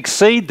has to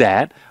exceed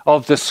that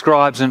of the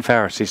scribes and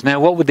Pharisees.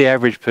 Now, what would the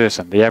average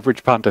person, the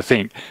average punter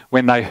think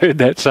when they heard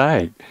that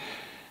saying?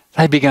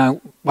 They'd be going,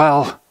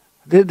 well,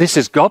 this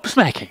is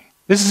gobsmacking.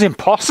 This is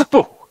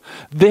impossible.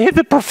 They're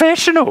the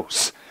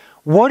professionals.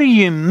 What do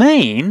you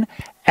mean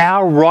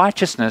our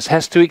righteousness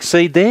has to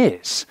exceed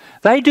theirs?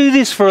 They do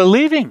this for a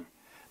living.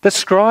 The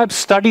scribes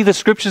study the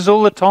Scriptures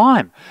all the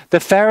time. The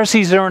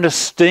Pharisees are an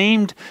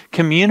esteemed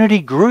community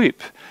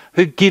group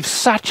who give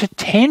such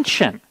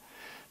attention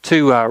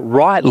to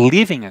right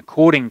living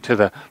according to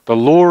the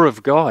law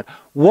of God.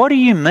 What do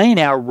you mean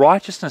our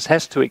righteousness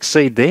has to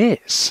exceed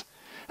theirs?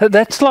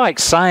 That's like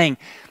saying,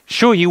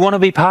 sure, you want to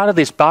be part of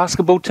this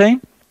basketball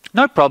team?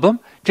 No problem.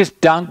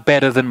 Just dunk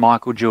better than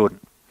Michael Jordan.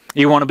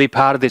 You want to be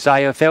part of this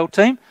AFL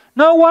team?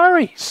 No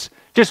worries.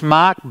 Just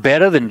mark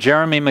better than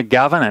Jeremy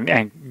McGovern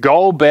and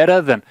goal better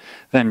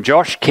than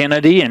Josh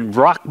Kennedy and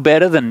ruck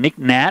better than Nick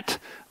Nat.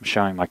 I'm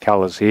showing my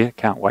colours here.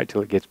 Can't wait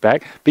till it gets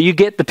back. But you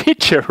get the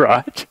picture,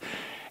 right?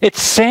 It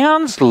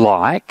sounds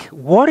like,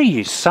 what are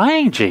you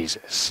saying,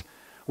 Jesus?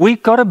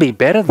 We've got to be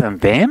better than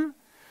them?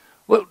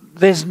 Well,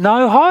 there's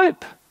no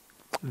hope.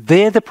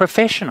 They're the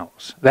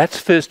professionals. That's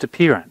first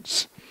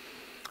appearance.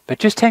 But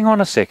just hang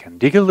on a second,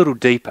 dig a little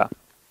deeper.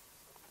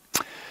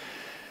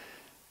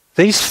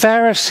 These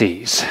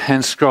Pharisees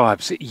and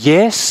scribes,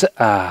 yes,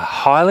 are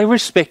highly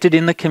respected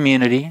in the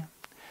community.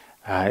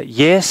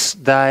 Yes,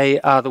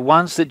 they are the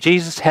ones that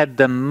Jesus had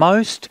the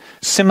most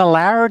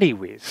similarity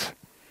with.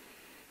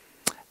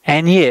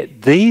 And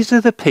yet, these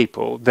are the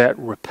people that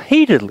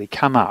repeatedly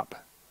come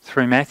up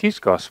through Matthew's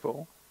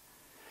Gospel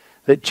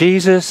that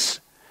Jesus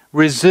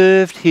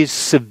reserved his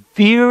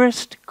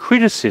severest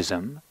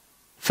criticism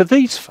for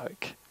these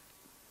folk.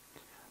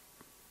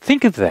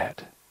 Think of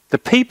that. The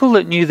people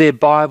that knew their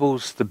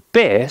Bibles the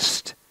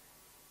best,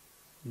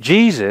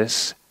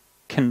 Jesus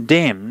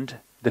condemned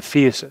the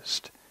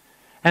fiercest.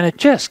 And it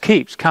just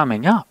keeps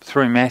coming up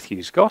through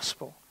Matthew's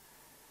Gospel.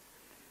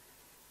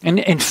 And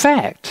in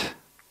fact,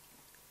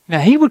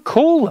 he would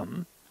call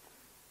them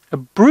a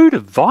brood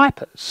of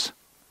vipers.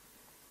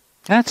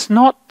 That's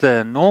not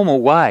the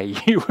normal way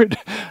you would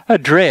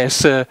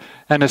address an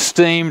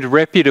esteemed,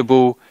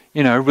 reputable,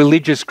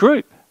 religious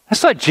group.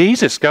 That's like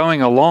Jesus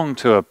going along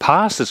to a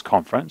pastors'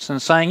 conference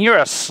and saying, "You're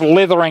a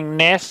slithering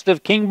nest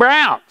of King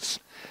Browns."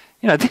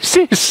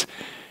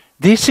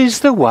 This is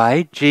the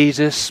way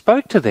Jesus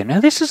spoke to them. Now,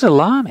 this is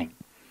alarming.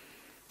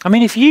 I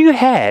mean, if you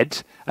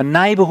had a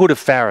neighbourhood of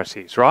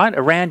Pharisees, right,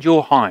 around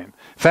your home,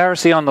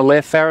 Pharisee on the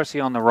left,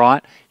 Pharisee on the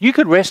right, you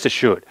could rest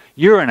assured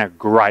you're in a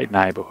great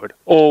neighbourhood,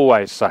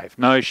 always safe.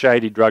 No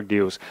shady drug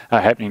deals are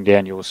happening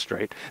down your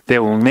street.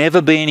 There will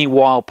never be any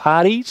wild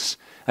parties.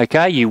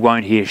 Okay, you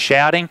won't hear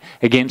shouting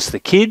against the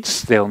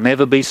kids. There'll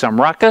never be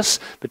some ruckus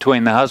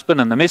between the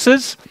husband and the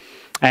missus.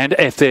 And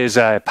if there's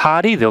a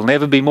party, there'll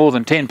never be more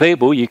than 10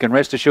 people. You can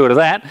rest assured of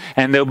that.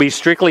 And there'll be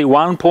strictly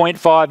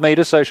 1.5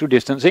 metre social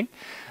distancing.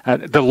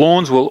 The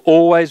lawns will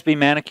always be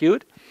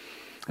manicured.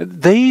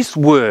 These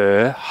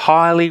were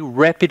highly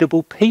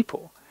reputable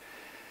people.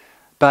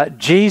 But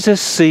Jesus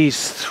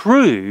sees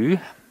through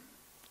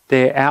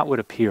their outward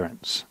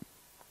appearance.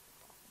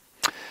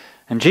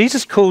 And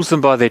Jesus calls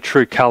them by their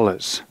true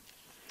colours.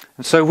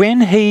 And so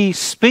when he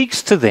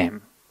speaks to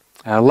them,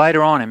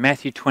 later on in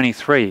Matthew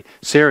 23,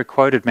 Sarah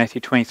quoted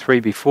Matthew 23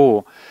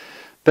 before,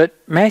 but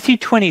Matthew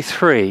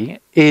 23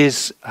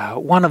 is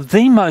one of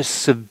the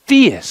most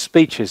severe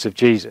speeches of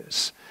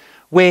Jesus,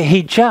 where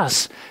he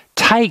just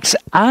takes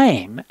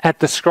aim at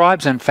the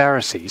scribes and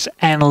Pharisees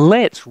and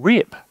lets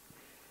rip.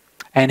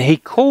 And he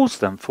calls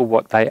them for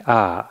what they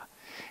are.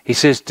 He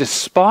says,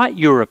 despite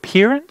your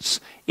appearance,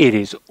 it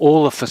is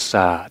all a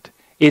facade.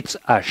 It's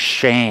a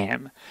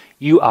sham.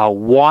 You are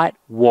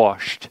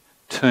whitewashed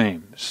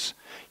tombs.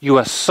 You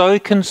are so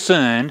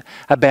concerned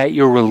about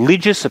your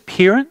religious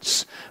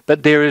appearance,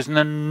 but there is an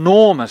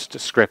enormous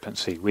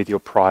discrepancy with your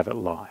private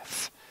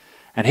life.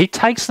 And he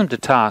takes them to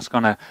task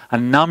on a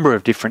number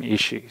of different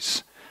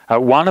issues.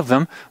 One of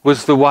them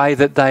was the way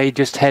that they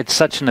just had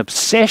such an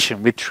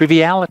obsession with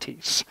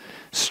trivialities,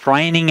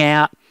 straining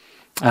out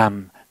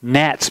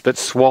gnats but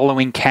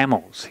swallowing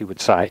camels, he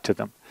would say to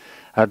them.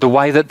 The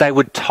way that they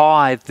would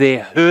tithe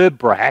their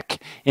herb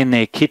rack in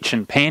their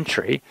kitchen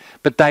pantry,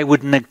 but they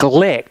would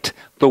neglect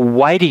the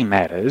weighty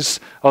matters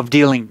of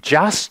dealing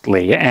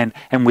justly and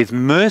with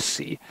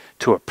mercy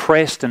to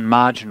oppressed and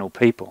marginal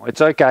people.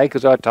 It's okay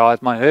because I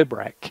tithe my herb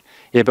rack.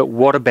 Yeah, but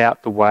what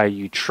about the way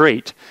you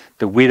treat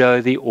the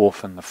widow, the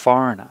orphan, the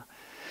foreigner?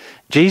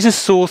 Jesus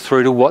saw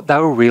through to what they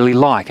were really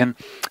like. And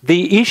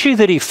the issue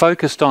that he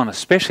focused on,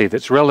 especially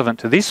that's relevant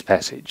to this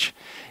passage,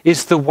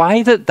 is the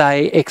way that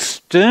they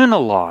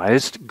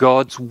externalized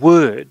God's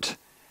word.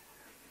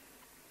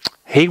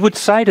 He would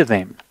say to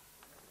them,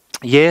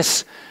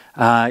 yes,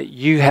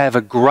 you have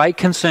a great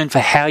concern for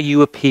how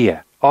you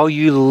appear. Oh,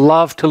 you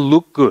love to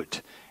look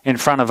good in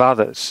front of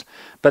others.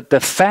 But the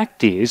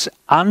fact is,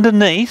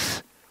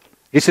 underneath,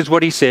 this is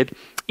what he said,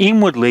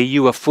 inwardly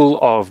you are full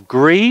of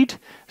greed,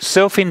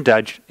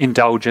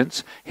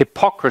 self-indulgence,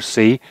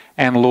 hypocrisy,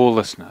 and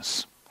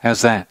lawlessness.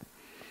 How's that?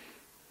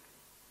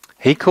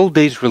 He called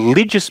these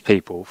religious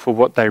people for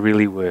what they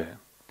really were.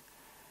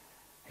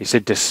 He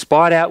said,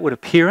 despite outward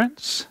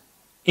appearance,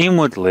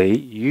 inwardly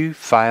you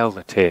fail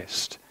the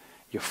test.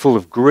 You're full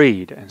of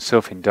greed and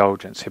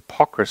self-indulgence,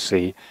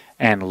 hypocrisy,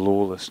 and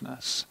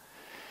lawlessness.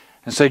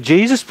 And so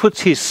Jesus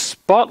puts his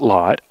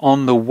spotlight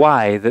on the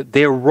way that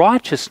their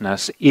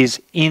righteousness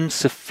is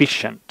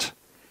insufficient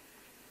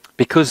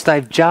because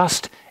they've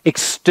just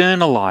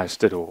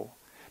externalized it all.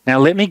 Now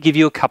let me give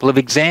you a couple of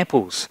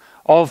examples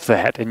of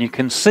that, and you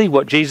can see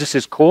what Jesus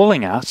is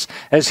calling us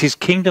as his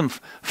kingdom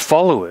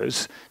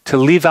followers to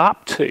live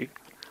up to.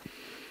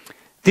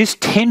 This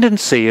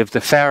tendency of the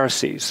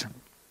Pharisees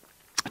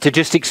to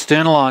just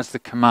externalize the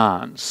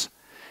commands,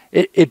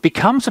 it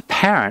becomes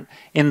apparent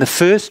in the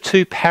first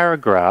two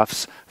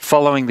paragraphs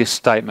following this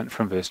statement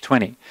from verse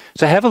 20.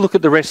 So have a look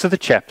at the rest of the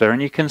chapter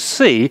and you can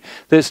see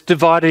that it's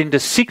divided into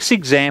 6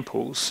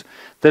 examples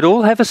that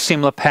all have a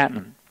similar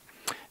pattern.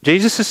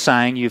 Jesus is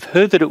saying, you've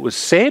heard that it was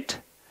said,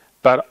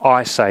 but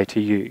I say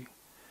to you.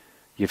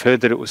 You've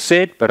heard that it was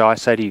said, but I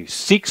say to you.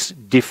 6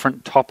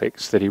 different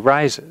topics that he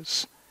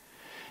raises.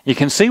 You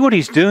can see what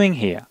he's doing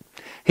here.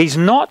 He's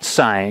not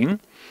saying,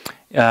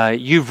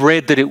 you've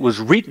read that it was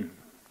written.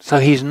 So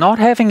he's not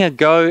having a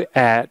go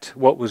at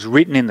what was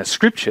written in the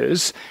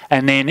scriptures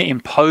and then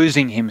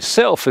imposing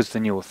himself as the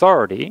new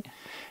authority.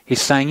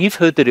 He's saying, you've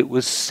heard that it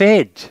was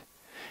said.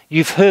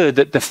 You've heard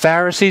that the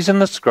Pharisees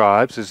and the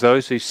scribes, as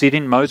those who sit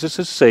in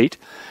Moses' seat,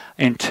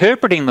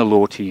 interpreting the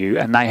law to you,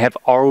 and they have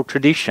oral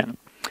tradition.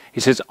 He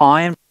says,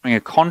 I am drawing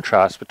a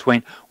contrast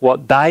between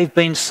what they've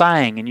been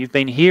saying and you've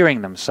been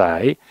hearing them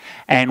say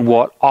and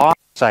what I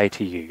say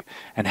to you.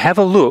 And have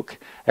a look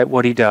at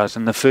what he does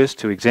in the first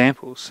two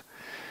examples.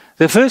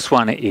 The first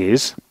one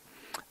is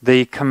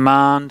the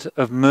command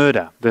of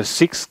murder, the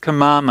sixth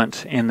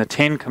commandment in the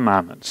 10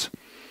 commandments.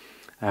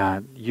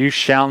 You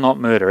shall not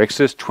murder,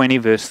 Exodus 20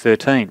 verse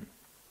 13.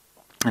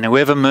 And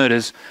whoever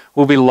murders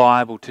will be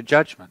liable to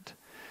judgment.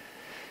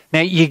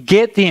 Now you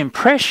get the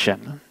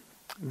impression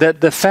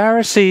that the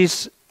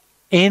Pharisees,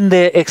 in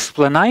their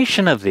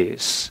explanation of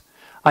this,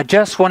 are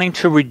just wanting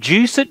to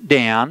reduce it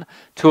down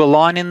to a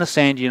line in the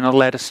sand you're not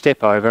allowed to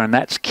step over, and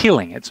that's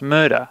killing, it's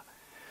murder.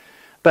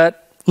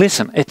 But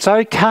listen, it's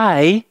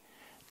okay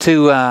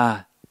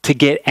to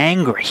get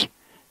angry,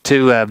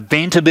 to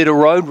vent a bit of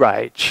road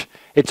rage.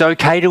 It's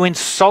okay to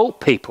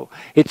insult people.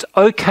 It's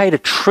okay to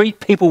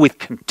treat people with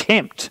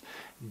contempt.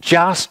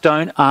 Just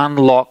don't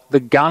unlock the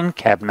gun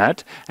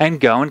cabinet and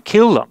go and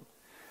kill them.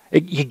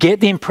 You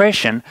get the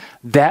impression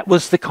that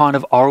was the kind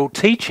of oral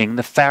teaching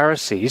the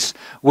Pharisees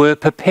were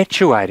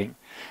perpetuating.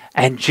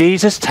 And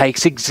Jesus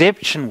takes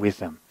exemption with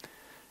them.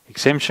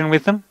 Exemption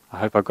with them? I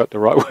hope I got the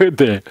right word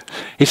there.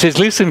 He says,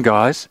 listen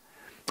guys,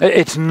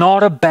 it's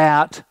not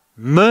about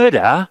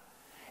murder,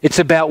 it's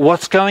about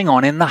what's going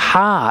on in the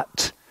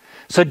heart.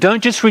 So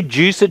don't just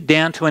reduce it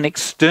down to an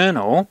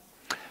external,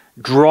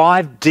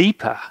 drive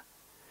deeper.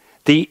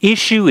 The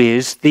issue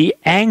is the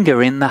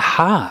anger in the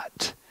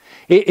heart.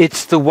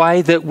 It's the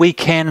way that we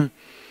can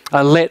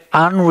let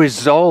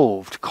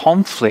unresolved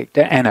conflict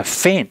and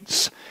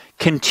offence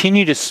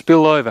continue to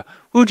spill over.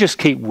 We'll just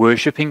keep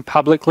worshipping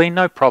publicly,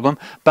 no problem,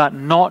 but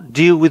not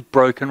deal with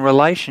broken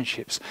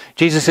relationships.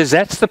 Jesus says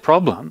that's the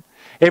problem.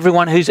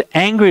 Everyone who's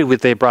angry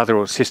with their brother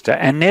or sister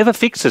and never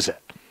fixes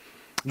it.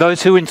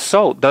 Those who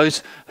insult,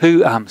 those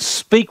who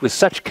speak with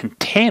such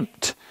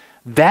contempt,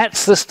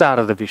 that's the start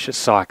of the vicious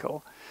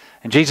cycle.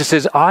 And Jesus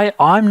says,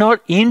 I'm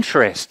not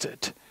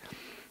interested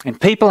in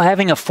people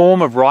having a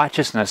form of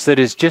righteousness that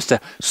is just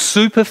a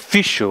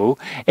superficial,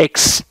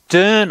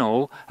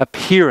 external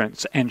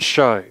appearance and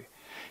show.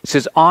 He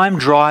says, I'm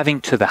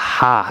driving to the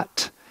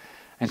heart.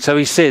 And so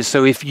he says,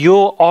 so if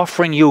you're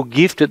offering your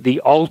gift at the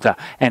altar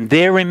and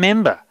there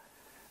remember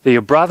that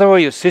your brother or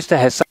your sister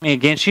has something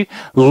against you,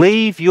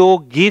 leave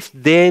your gift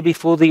there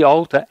before the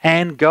altar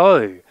and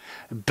go.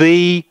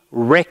 Be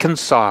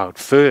reconciled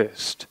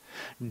first.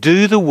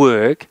 Do the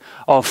work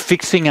of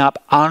fixing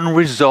up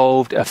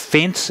unresolved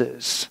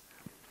offences.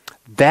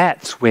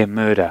 That's where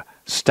murder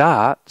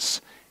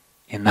starts,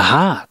 in the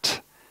heart.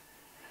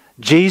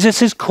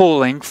 Jesus is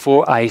calling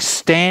for a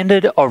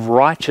standard of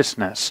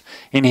righteousness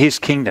in his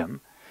kingdom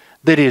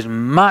that is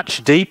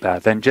much deeper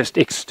than just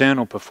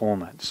external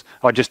performance.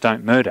 I just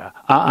don't murder.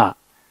 Not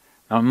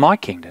in my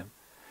kingdom.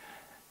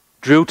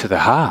 Drill to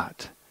the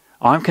heart.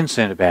 I'm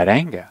concerned about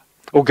anger.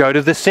 Or go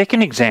to the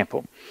second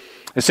example.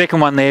 The second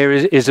one there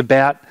is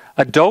about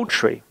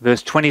adultery,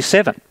 verse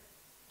 27.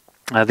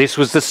 This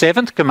was the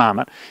 7th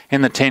commandment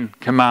in the 10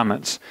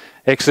 commandments.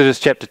 Exodus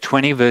chapter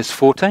 20, verse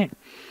 14.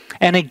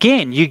 And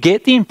again, you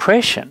get the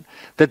impression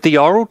that the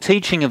oral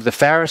teaching of the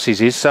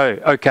Pharisees is so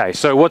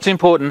what's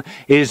important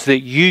is that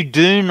you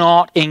do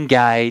not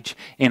engage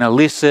in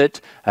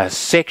illicit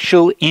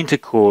sexual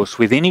intercourse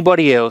with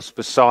anybody else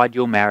beside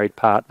your married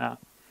partner.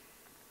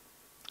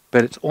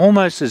 But it's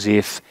almost as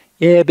if,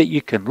 but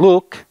you can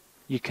look,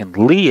 you can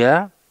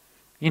leer,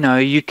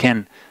 you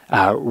can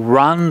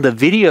run the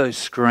video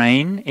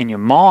screen in your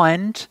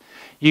mind,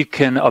 you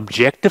can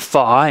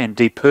objectify and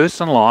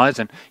depersonalize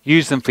and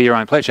use them for your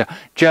own pleasure.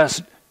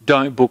 Just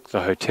don't book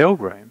the hotel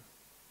room.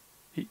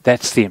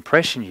 That's the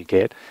impression you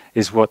get,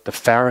 is what the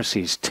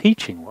Pharisees'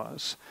 teaching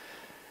was.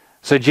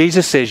 So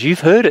Jesus says,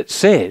 you've heard it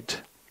said,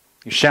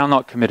 you shall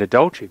not commit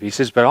adultery. But he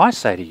says, but I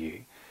say to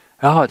you,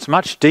 it's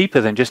much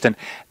deeper than just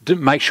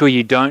make sure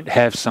you don't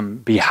have some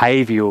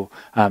behavioural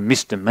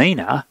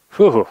misdemeanour.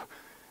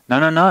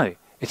 No.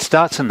 It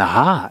starts in the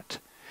heart.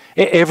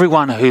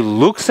 Everyone who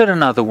looks at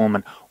another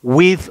woman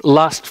with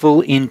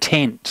lustful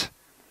intent,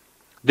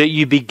 that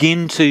you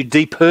begin to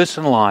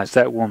depersonalise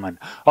that woman,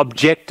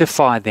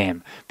 objectify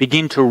them,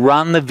 begin to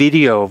run the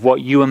video of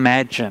what you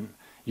imagine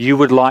you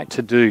would like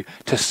to do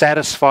to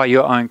satisfy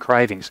your own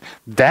cravings.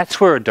 That's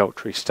where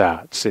adultery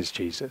starts, says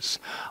Jesus.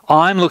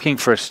 I'm looking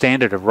for a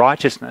standard of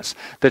righteousness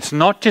that's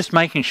not just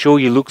making sure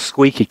you look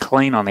squeaky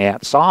clean on the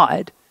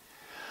outside.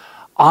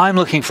 I'm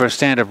looking for a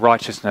standard of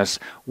righteousness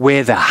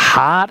where the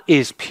heart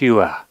is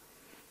pure,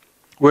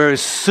 where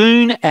as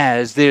soon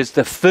as there's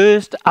the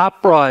first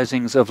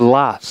uprisings of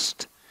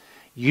lust,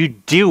 you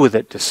deal with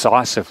it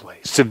decisively,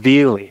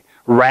 severely,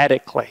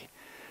 radically.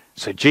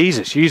 So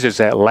Jesus uses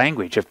that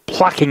language of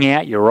plucking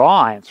out your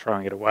eye and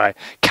throwing it away,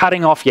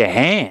 cutting off your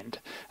hand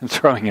and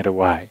throwing it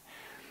away.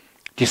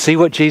 Do you see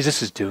what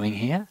Jesus is doing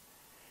here?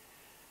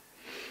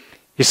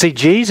 You see,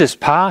 Jesus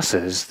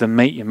passes the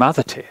meet your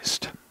mother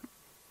test.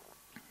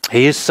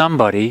 He is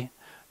somebody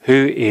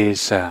who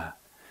is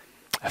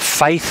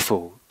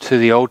faithful to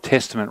the Old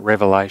Testament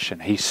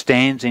revelation. He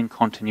stands in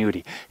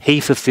continuity.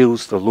 He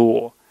fulfills the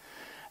law.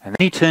 And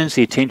then he turns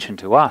the attention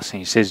to us and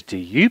he says, do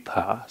you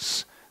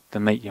pass the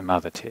meet your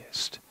mother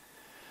test?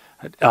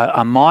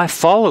 My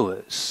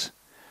followers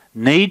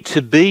need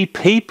to be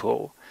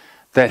people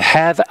that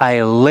have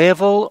a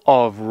level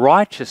of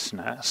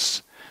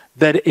righteousness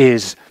that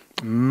is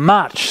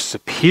much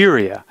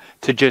superior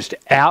to just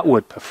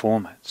outward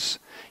performance.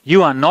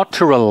 You are not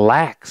to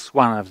relax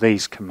one of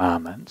these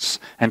commandments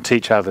and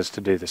teach others to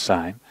do the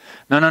same.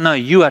 No.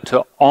 You are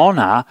to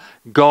honour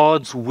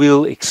God's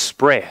will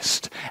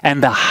expressed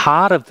and the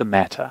heart of the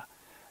matter,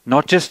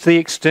 not just the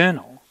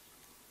external.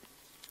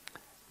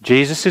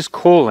 Jesus is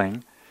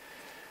calling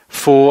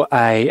for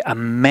a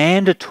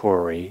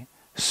mandatory,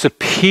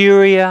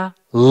 superior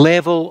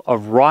level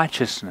of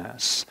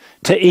righteousness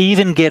to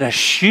even get a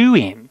shoe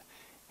in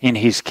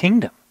his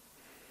kingdom.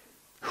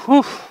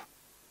 Whew.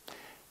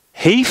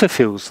 He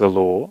fulfills the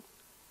law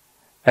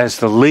as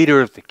the leader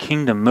of the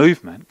kingdom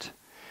movement,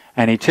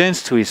 and he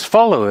turns to his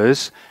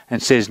followers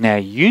and says, now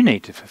you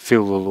need to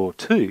fulfill the law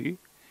too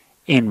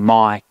in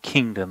my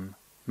kingdom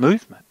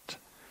movement.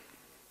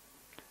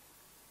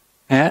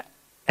 Now,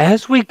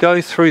 as we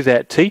go through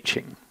that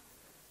teaching,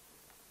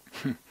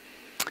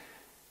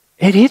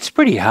 it hits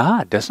pretty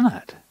hard, doesn't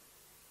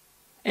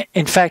it?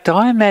 In fact,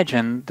 I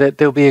imagine that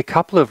there'll be a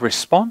couple of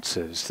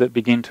responses that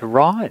begin to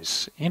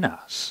rise in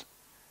us.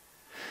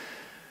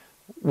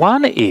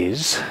 One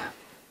is,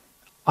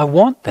 I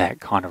want that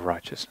kind of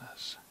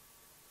righteousness.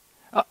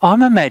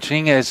 I'm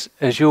imagining as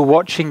you're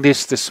watching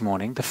this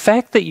morning, the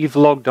fact that you've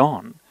logged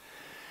on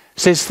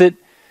says that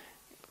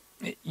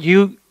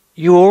you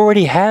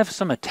already have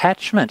some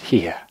attachment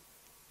here.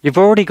 You've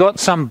already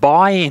got some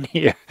buy-in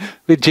here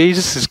with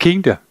Jesus'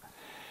 kingdom.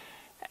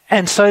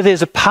 And so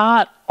there's a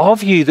part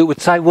of you that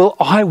would say, well,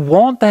 I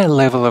want that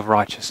level of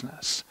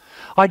righteousness.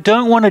 I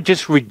don't want to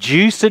just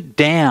reduce it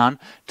down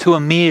to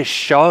a mere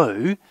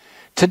show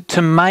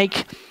to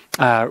make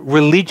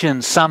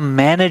religion some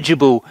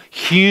manageable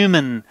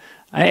human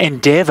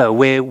endeavour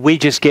where we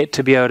just get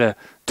to be able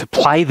to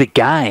play the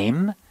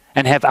game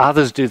and have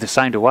others do the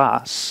same to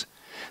us.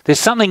 There's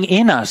something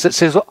in us that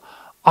says, well,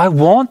 I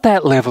want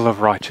that level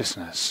of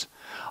righteousness.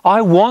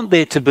 I want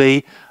there to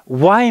be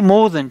way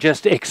more than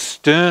just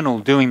external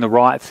doing the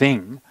right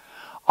thing.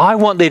 I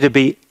want there to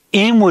be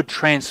inward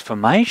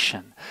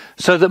transformation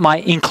so that my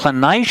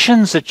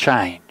inclinations are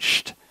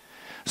changed,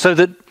 so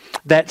that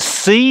that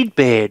seed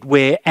bed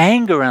where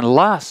anger and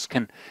lust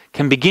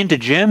can begin to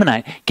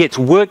germinate gets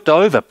worked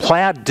over,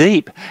 ploughed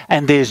deep,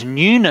 and there's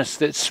newness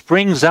that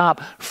springs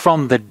up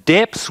from the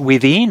depths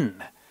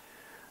within,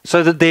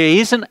 so that there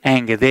isn't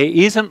anger, there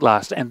isn't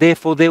lust, and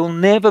therefore there will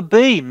never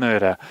be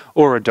murder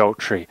or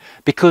adultery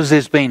because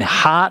there's been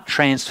heart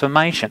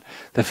transformation.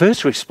 The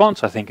first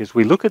response, I think, as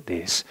we look at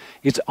this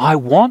is, I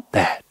want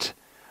that.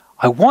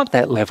 I want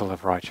that level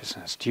of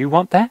righteousness. Do you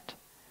want that?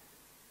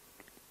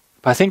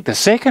 But I think the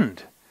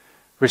second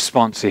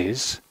response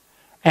is,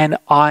 and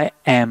I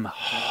am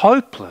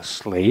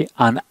hopelessly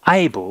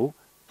unable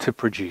to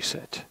produce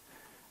it.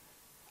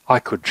 I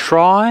could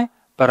try,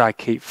 but I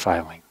keep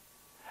failing.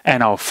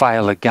 And I'll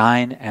fail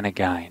again and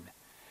again.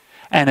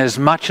 And as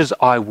much as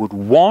I would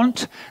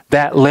want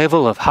that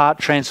level of heart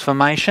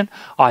transformation,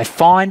 I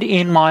find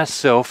in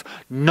myself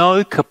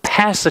no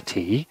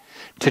capacity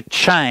to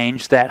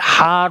change that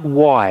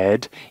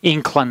hardwired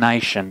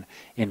inclination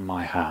in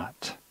my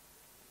heart.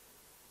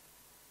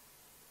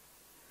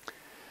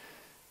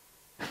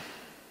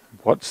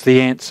 What's the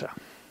answer?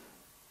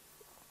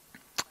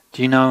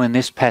 Do you know in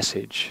this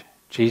passage,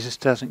 Jesus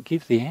doesn't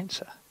give the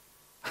answer.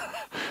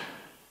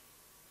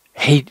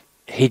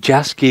 He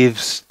just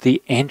gives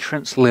the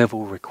entrance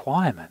level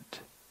requirement.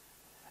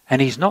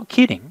 And he's not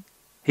kidding.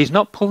 He's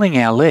not pulling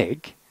our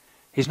leg.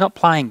 He's not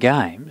playing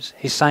games.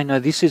 He's saying, no,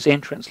 this is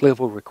entrance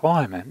level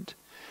requirement.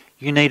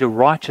 You need a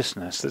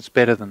righteousness that's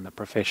better than the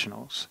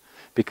professionals,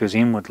 because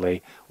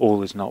inwardly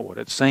all is not what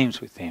it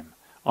seems with them.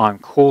 I'm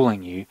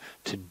calling you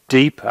to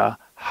deeper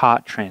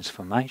heart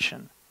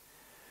transformation.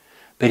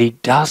 But he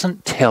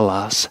doesn't tell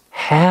us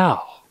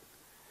how.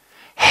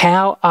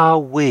 How are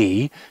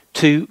we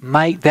to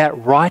make that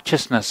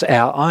righteousness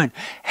our own?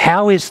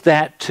 How is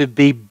that to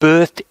be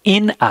birthed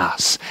in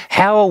us?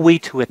 How are we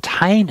to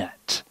attain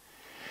it?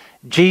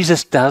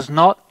 Jesus does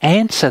not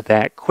answer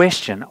that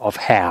question of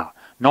how.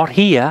 Not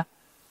here,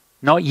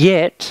 not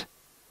yet.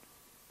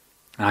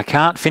 I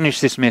can't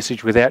finish this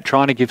message without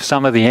trying to give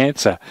some of the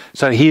answer.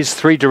 So here's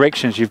 3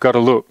 directions you've got to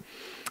look.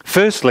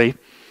 Firstly,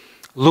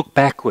 look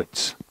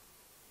backwards.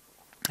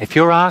 If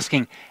you're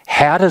asking,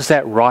 how does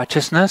that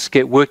righteousness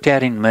get worked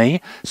out in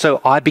me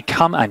so I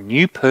become a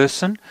new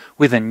person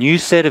with a new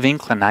set of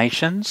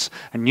inclinations,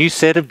 a new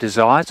set of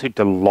desires who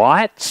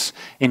delights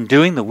in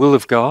doing the will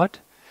of God,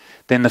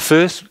 then the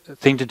first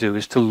thing to do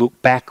is to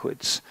look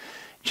backwards.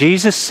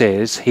 Jesus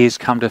says he has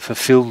come to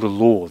fulfill the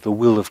law, the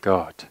will of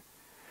God.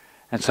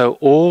 And so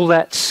all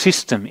that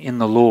system in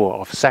the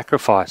law of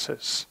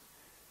sacrifices,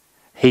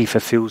 he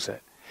fulfills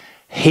it.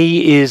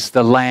 He is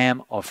the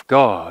Lamb of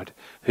God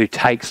who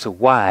takes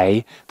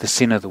away the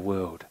sin of the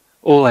world,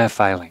 all our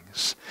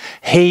failings.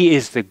 He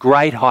is the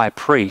great high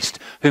priest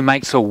who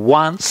makes a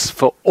once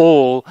for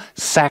all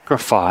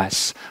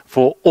sacrifice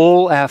for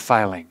all our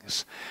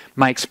failings,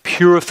 makes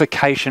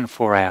purification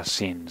for our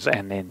sins,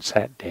 and then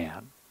sat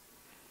down.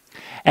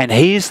 And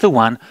he is the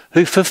one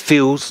who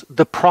fulfills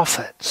the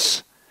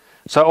prophets.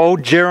 So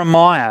old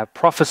Jeremiah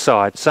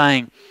prophesied,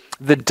 saying,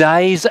 "The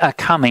days are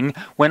coming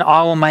when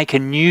I will make a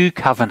new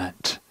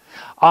covenant.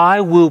 I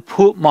will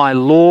put my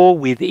law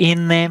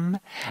within them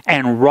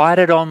and write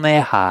it on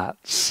their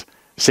hearts,"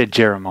 said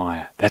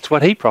Jeremiah. That's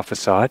what he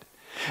prophesied.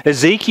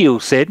 Ezekiel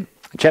said,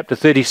 chapter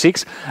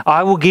 36,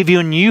 "I will give you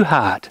a new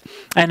heart,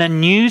 and a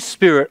new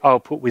spirit I'll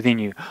put within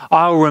you.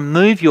 I will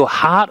remove your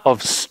heart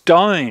of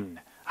stone,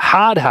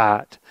 hard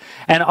heart,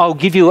 and I'll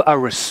give you a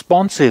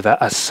responsive,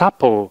 a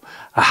supple,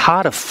 a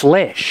heart of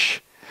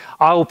flesh.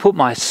 I will put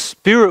my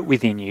spirit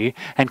within you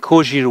and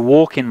cause you to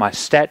walk in my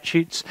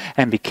statutes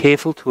and be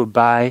careful to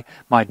obey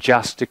my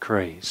just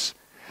decrees."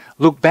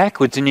 Look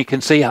backwards and you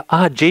can see,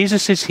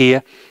 Jesus is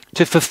here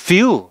to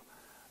fulfill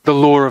the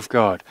law of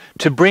God,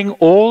 to bring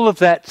all of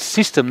that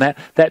system,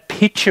 that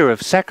picture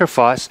of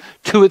sacrifice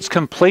to its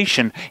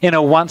completion in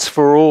a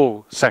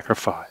once-for-all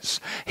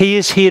sacrifice. He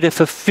is here to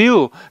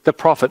fulfill the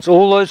prophets,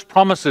 all those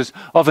promises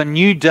of a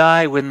new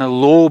day when the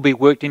law will be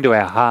worked into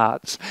our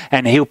hearts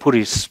and he'll put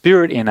his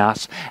spirit in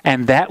us,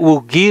 and that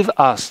will give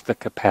us the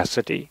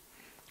capacity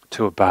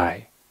to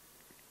obey.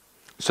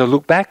 So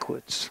look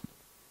backwards.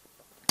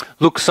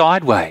 Look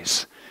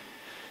sideways.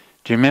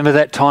 Do you remember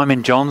that time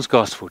in John's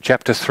Gospel,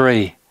 chapter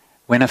 3,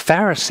 when a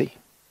Pharisee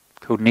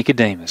called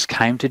Nicodemus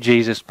came to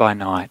Jesus by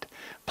night,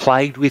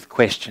 plagued with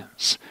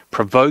questions,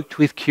 provoked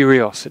with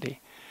curiosity,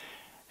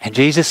 and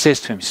Jesus says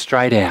to him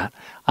straight out,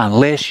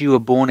 "Unless you are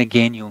born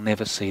again, you'll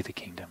never see the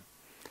kingdom."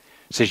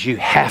 He says you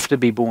have to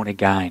be born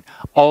again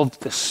of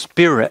the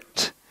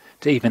Spirit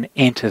to even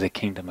enter the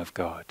kingdom of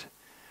God.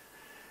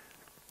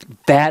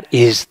 That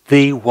is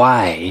the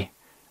way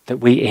that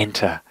we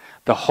enter.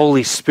 The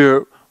Holy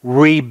Spirit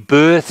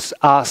rebirths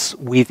us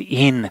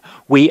within.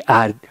 We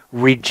are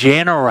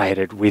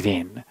regenerated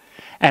within.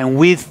 And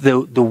with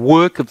the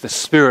work of the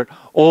Spirit,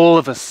 all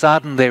of a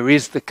sudden there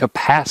is the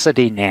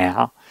capacity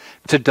now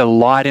to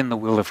delight in the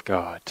will of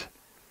God.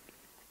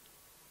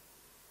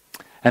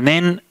 And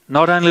then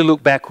not only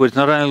look backwards,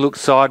 not only look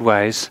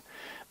sideways,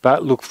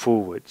 but look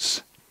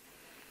forwards.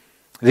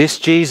 This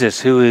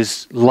Jesus who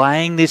is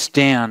laying this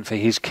down for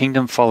his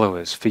kingdom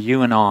followers, for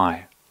you and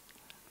I,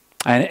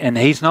 and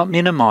he's not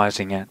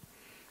minimizing it.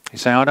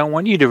 He's saying, "I don't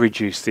want you to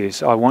reduce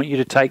this. I want you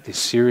to take this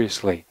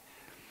seriously."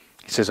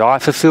 He says, "I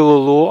fulfill the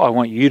law. I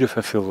want you to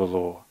fulfill the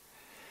law."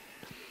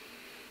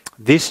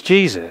 This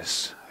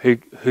Jesus who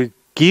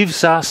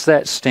gives us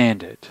that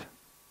standard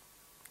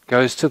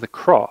goes to the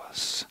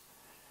cross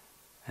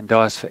and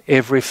dies for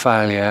every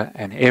failure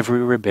and every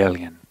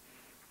rebellion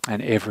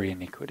and every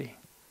iniquity.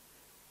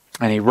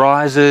 And he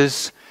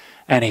rises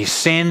and he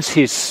sends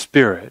his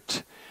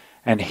Spirit,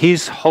 and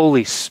his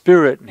Holy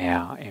Spirit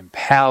now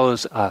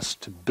empowers us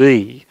to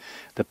be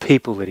the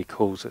people that he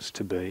calls us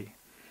to be.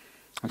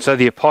 And so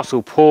the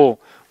Apostle Paul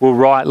will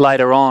write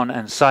later on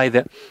and say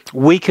that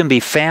we can be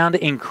found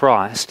in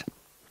Christ,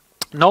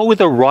 not with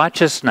a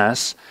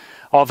righteousness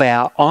of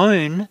our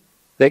own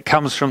that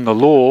comes from the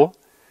law.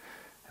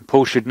 And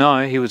Paul should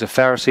know he was a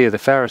Pharisee of the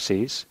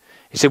Pharisees.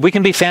 He said we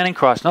can be found in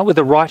Christ, not with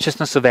the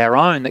righteousness of our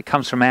own that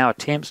comes from our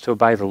attempts to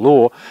obey the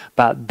law,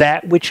 but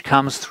that which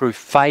comes through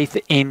faith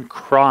in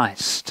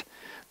Christ,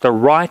 the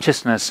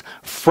righteousness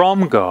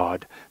from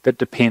God that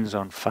depends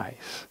on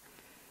faith.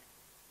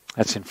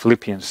 That's in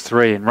Philippians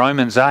 3. In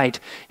Romans 8,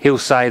 he'll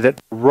say that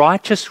the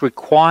righteous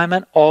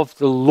requirement of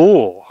the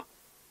law,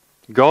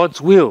 God's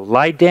will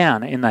laid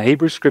down in the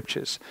Hebrew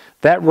Scriptures,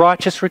 that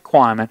righteous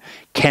requirement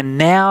can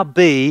now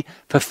be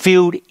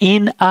fulfilled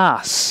in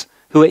us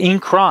who are in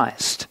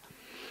Christ,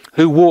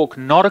 who walk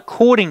not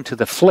according to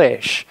the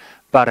flesh,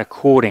 but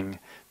according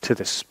to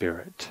the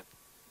Spirit.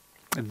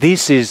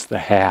 This is the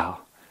how.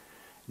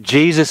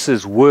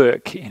 Jesus'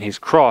 work in his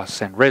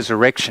cross and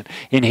resurrection,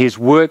 in his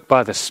work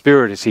by the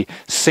Spirit as he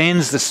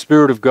sends the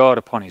Spirit of God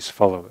upon his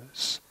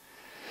followers.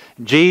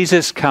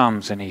 Jesus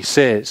comes and he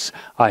says,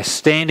 "I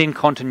stand in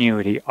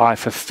continuity, I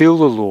fulfill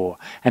the law,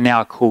 and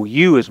now I call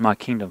you as my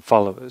kingdom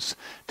followers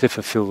to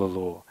fulfill the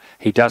law."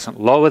 He doesn't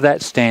lower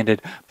that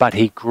standard, but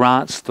he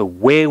grants the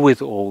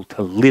wherewithal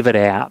to live it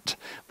out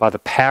by the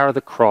power of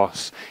the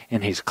cross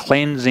in his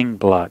cleansing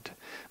blood,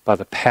 by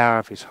the power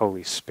of his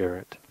Holy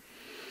Spirit.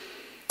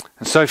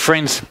 And so,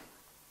 friends,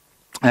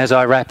 as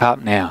I wrap up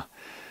now,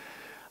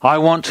 I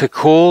want to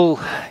call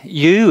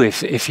you,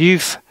 if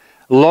you've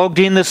logged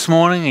in this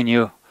morning and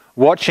you're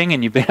watching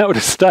and you've been able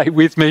to stay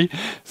with me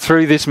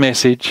through this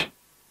message,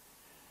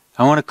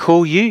 I want to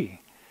call you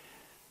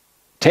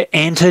to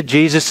enter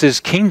Jesus'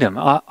 kingdom.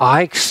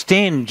 I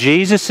extend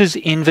Jesus'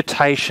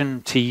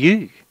 invitation to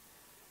you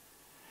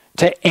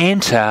to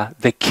enter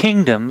the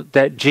kingdom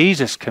that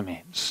Jesus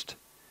commenced.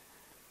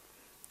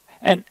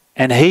 And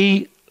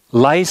he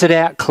lays it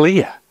out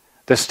clear,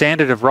 the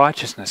standard of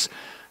righteousness.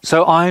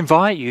 So I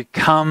invite you,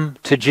 come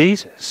to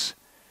Jesus,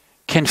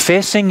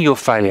 confessing your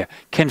failure,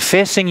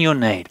 confessing your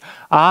need,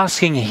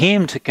 asking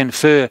him to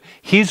confer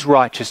his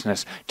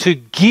righteousness, to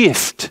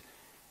gift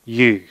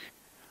you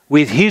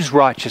with his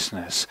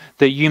righteousness,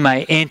 that you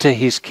may enter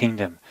his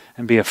kingdom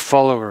and be a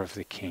follower of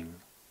the King.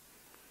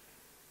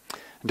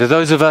 And to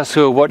those of us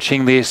who are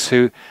watching this,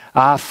 who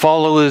are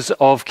followers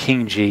of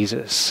King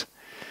Jesus,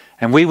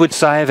 and we would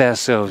say of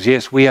ourselves,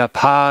 yes, we are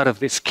part of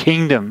this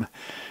kingdom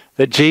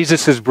that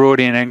Jesus has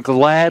brought in, and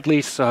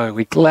gladly so,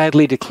 we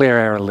gladly declare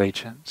our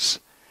allegiance.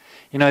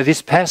 You know,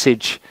 this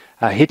passage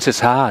hits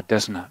us hard,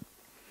 doesn't it?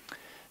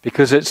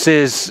 Because it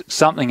says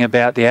something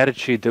about the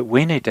attitude that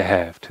we need to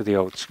have to the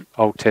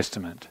Old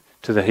Testament,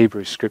 to the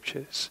Hebrew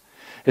Scriptures.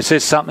 It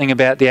says something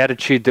about the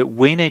attitude that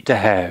we need to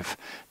have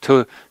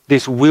to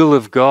this will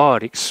of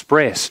God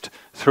expressed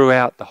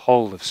throughout the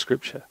whole of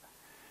Scripture.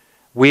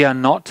 We are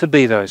not to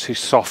be those who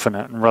soften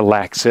it and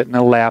relax it and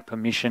allow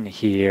permission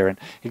here and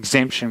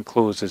exemption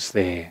clauses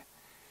there.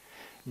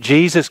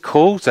 Jesus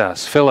calls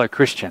us, fellow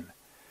Christian,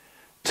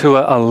 to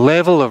a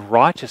level of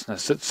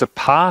righteousness that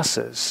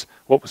surpasses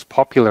what was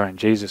popular in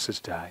Jesus'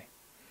 day.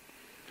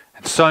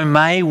 And so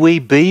may we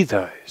be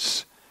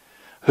those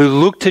who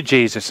look to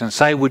Jesus and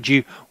say, would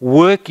you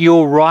work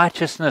your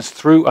righteousness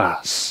through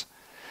us?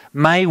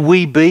 May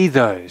we be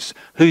those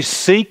who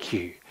seek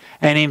you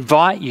and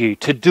invite you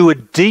to do a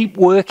deep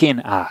work in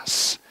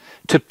us,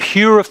 to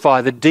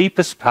purify the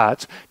deepest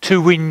parts,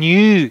 to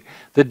renew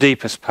the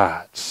deepest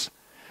parts,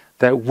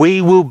 that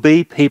we will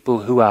be people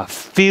who are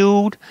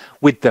filled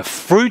with the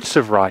fruits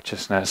of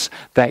righteousness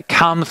that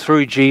come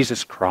through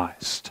Jesus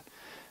Christ,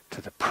 to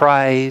the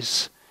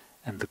praise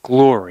and the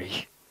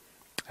glory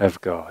of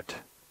God.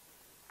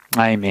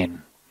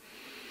 Amen.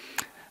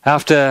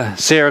 After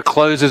Sarah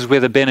closes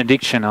with a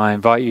benediction, I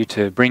invite you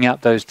to bring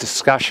up those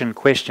discussion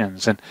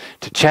questions and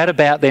to chat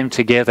about them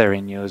together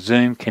in your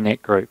Zoom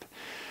Connect group.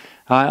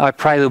 I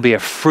pray there'll be a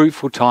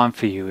fruitful time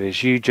for you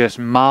as you just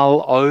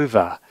mull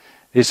over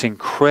this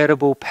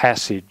incredible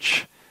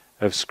passage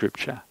of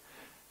Scripture.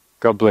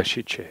 God bless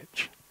you,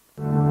 church.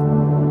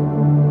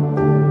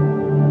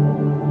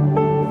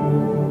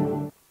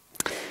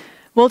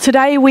 Well,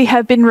 today we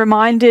have been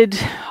reminded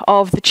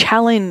of the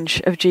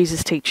challenge of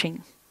Jesus'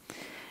 teaching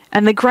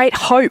and the great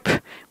hope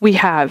we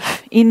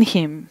have in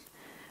him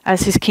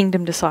as his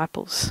kingdom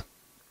disciples.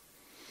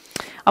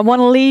 I want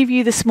to leave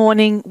you this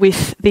morning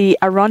with the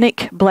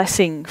Aaronic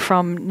blessing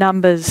from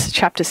Numbers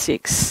chapter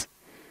 6.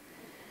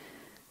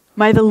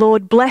 May the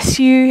Lord bless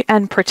you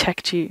and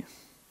protect you.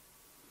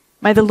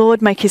 May the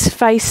Lord make his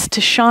face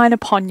to shine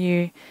upon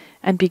you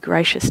and be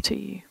gracious to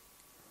you.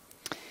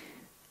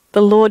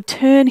 The Lord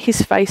turn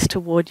his face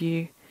toward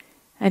you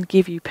and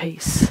give you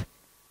peace.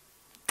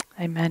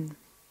 Amen.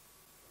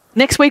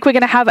 Next week, we're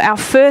going to have our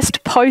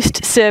first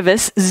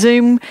post-service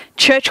Zoom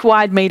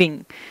church-wide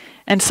meeting.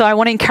 And so I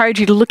want to encourage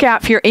you to look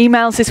out for your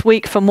emails this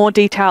week for more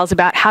details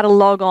about how to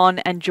log on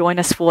and join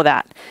us for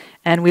that.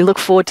 And we look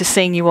forward to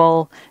seeing you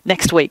all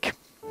next week.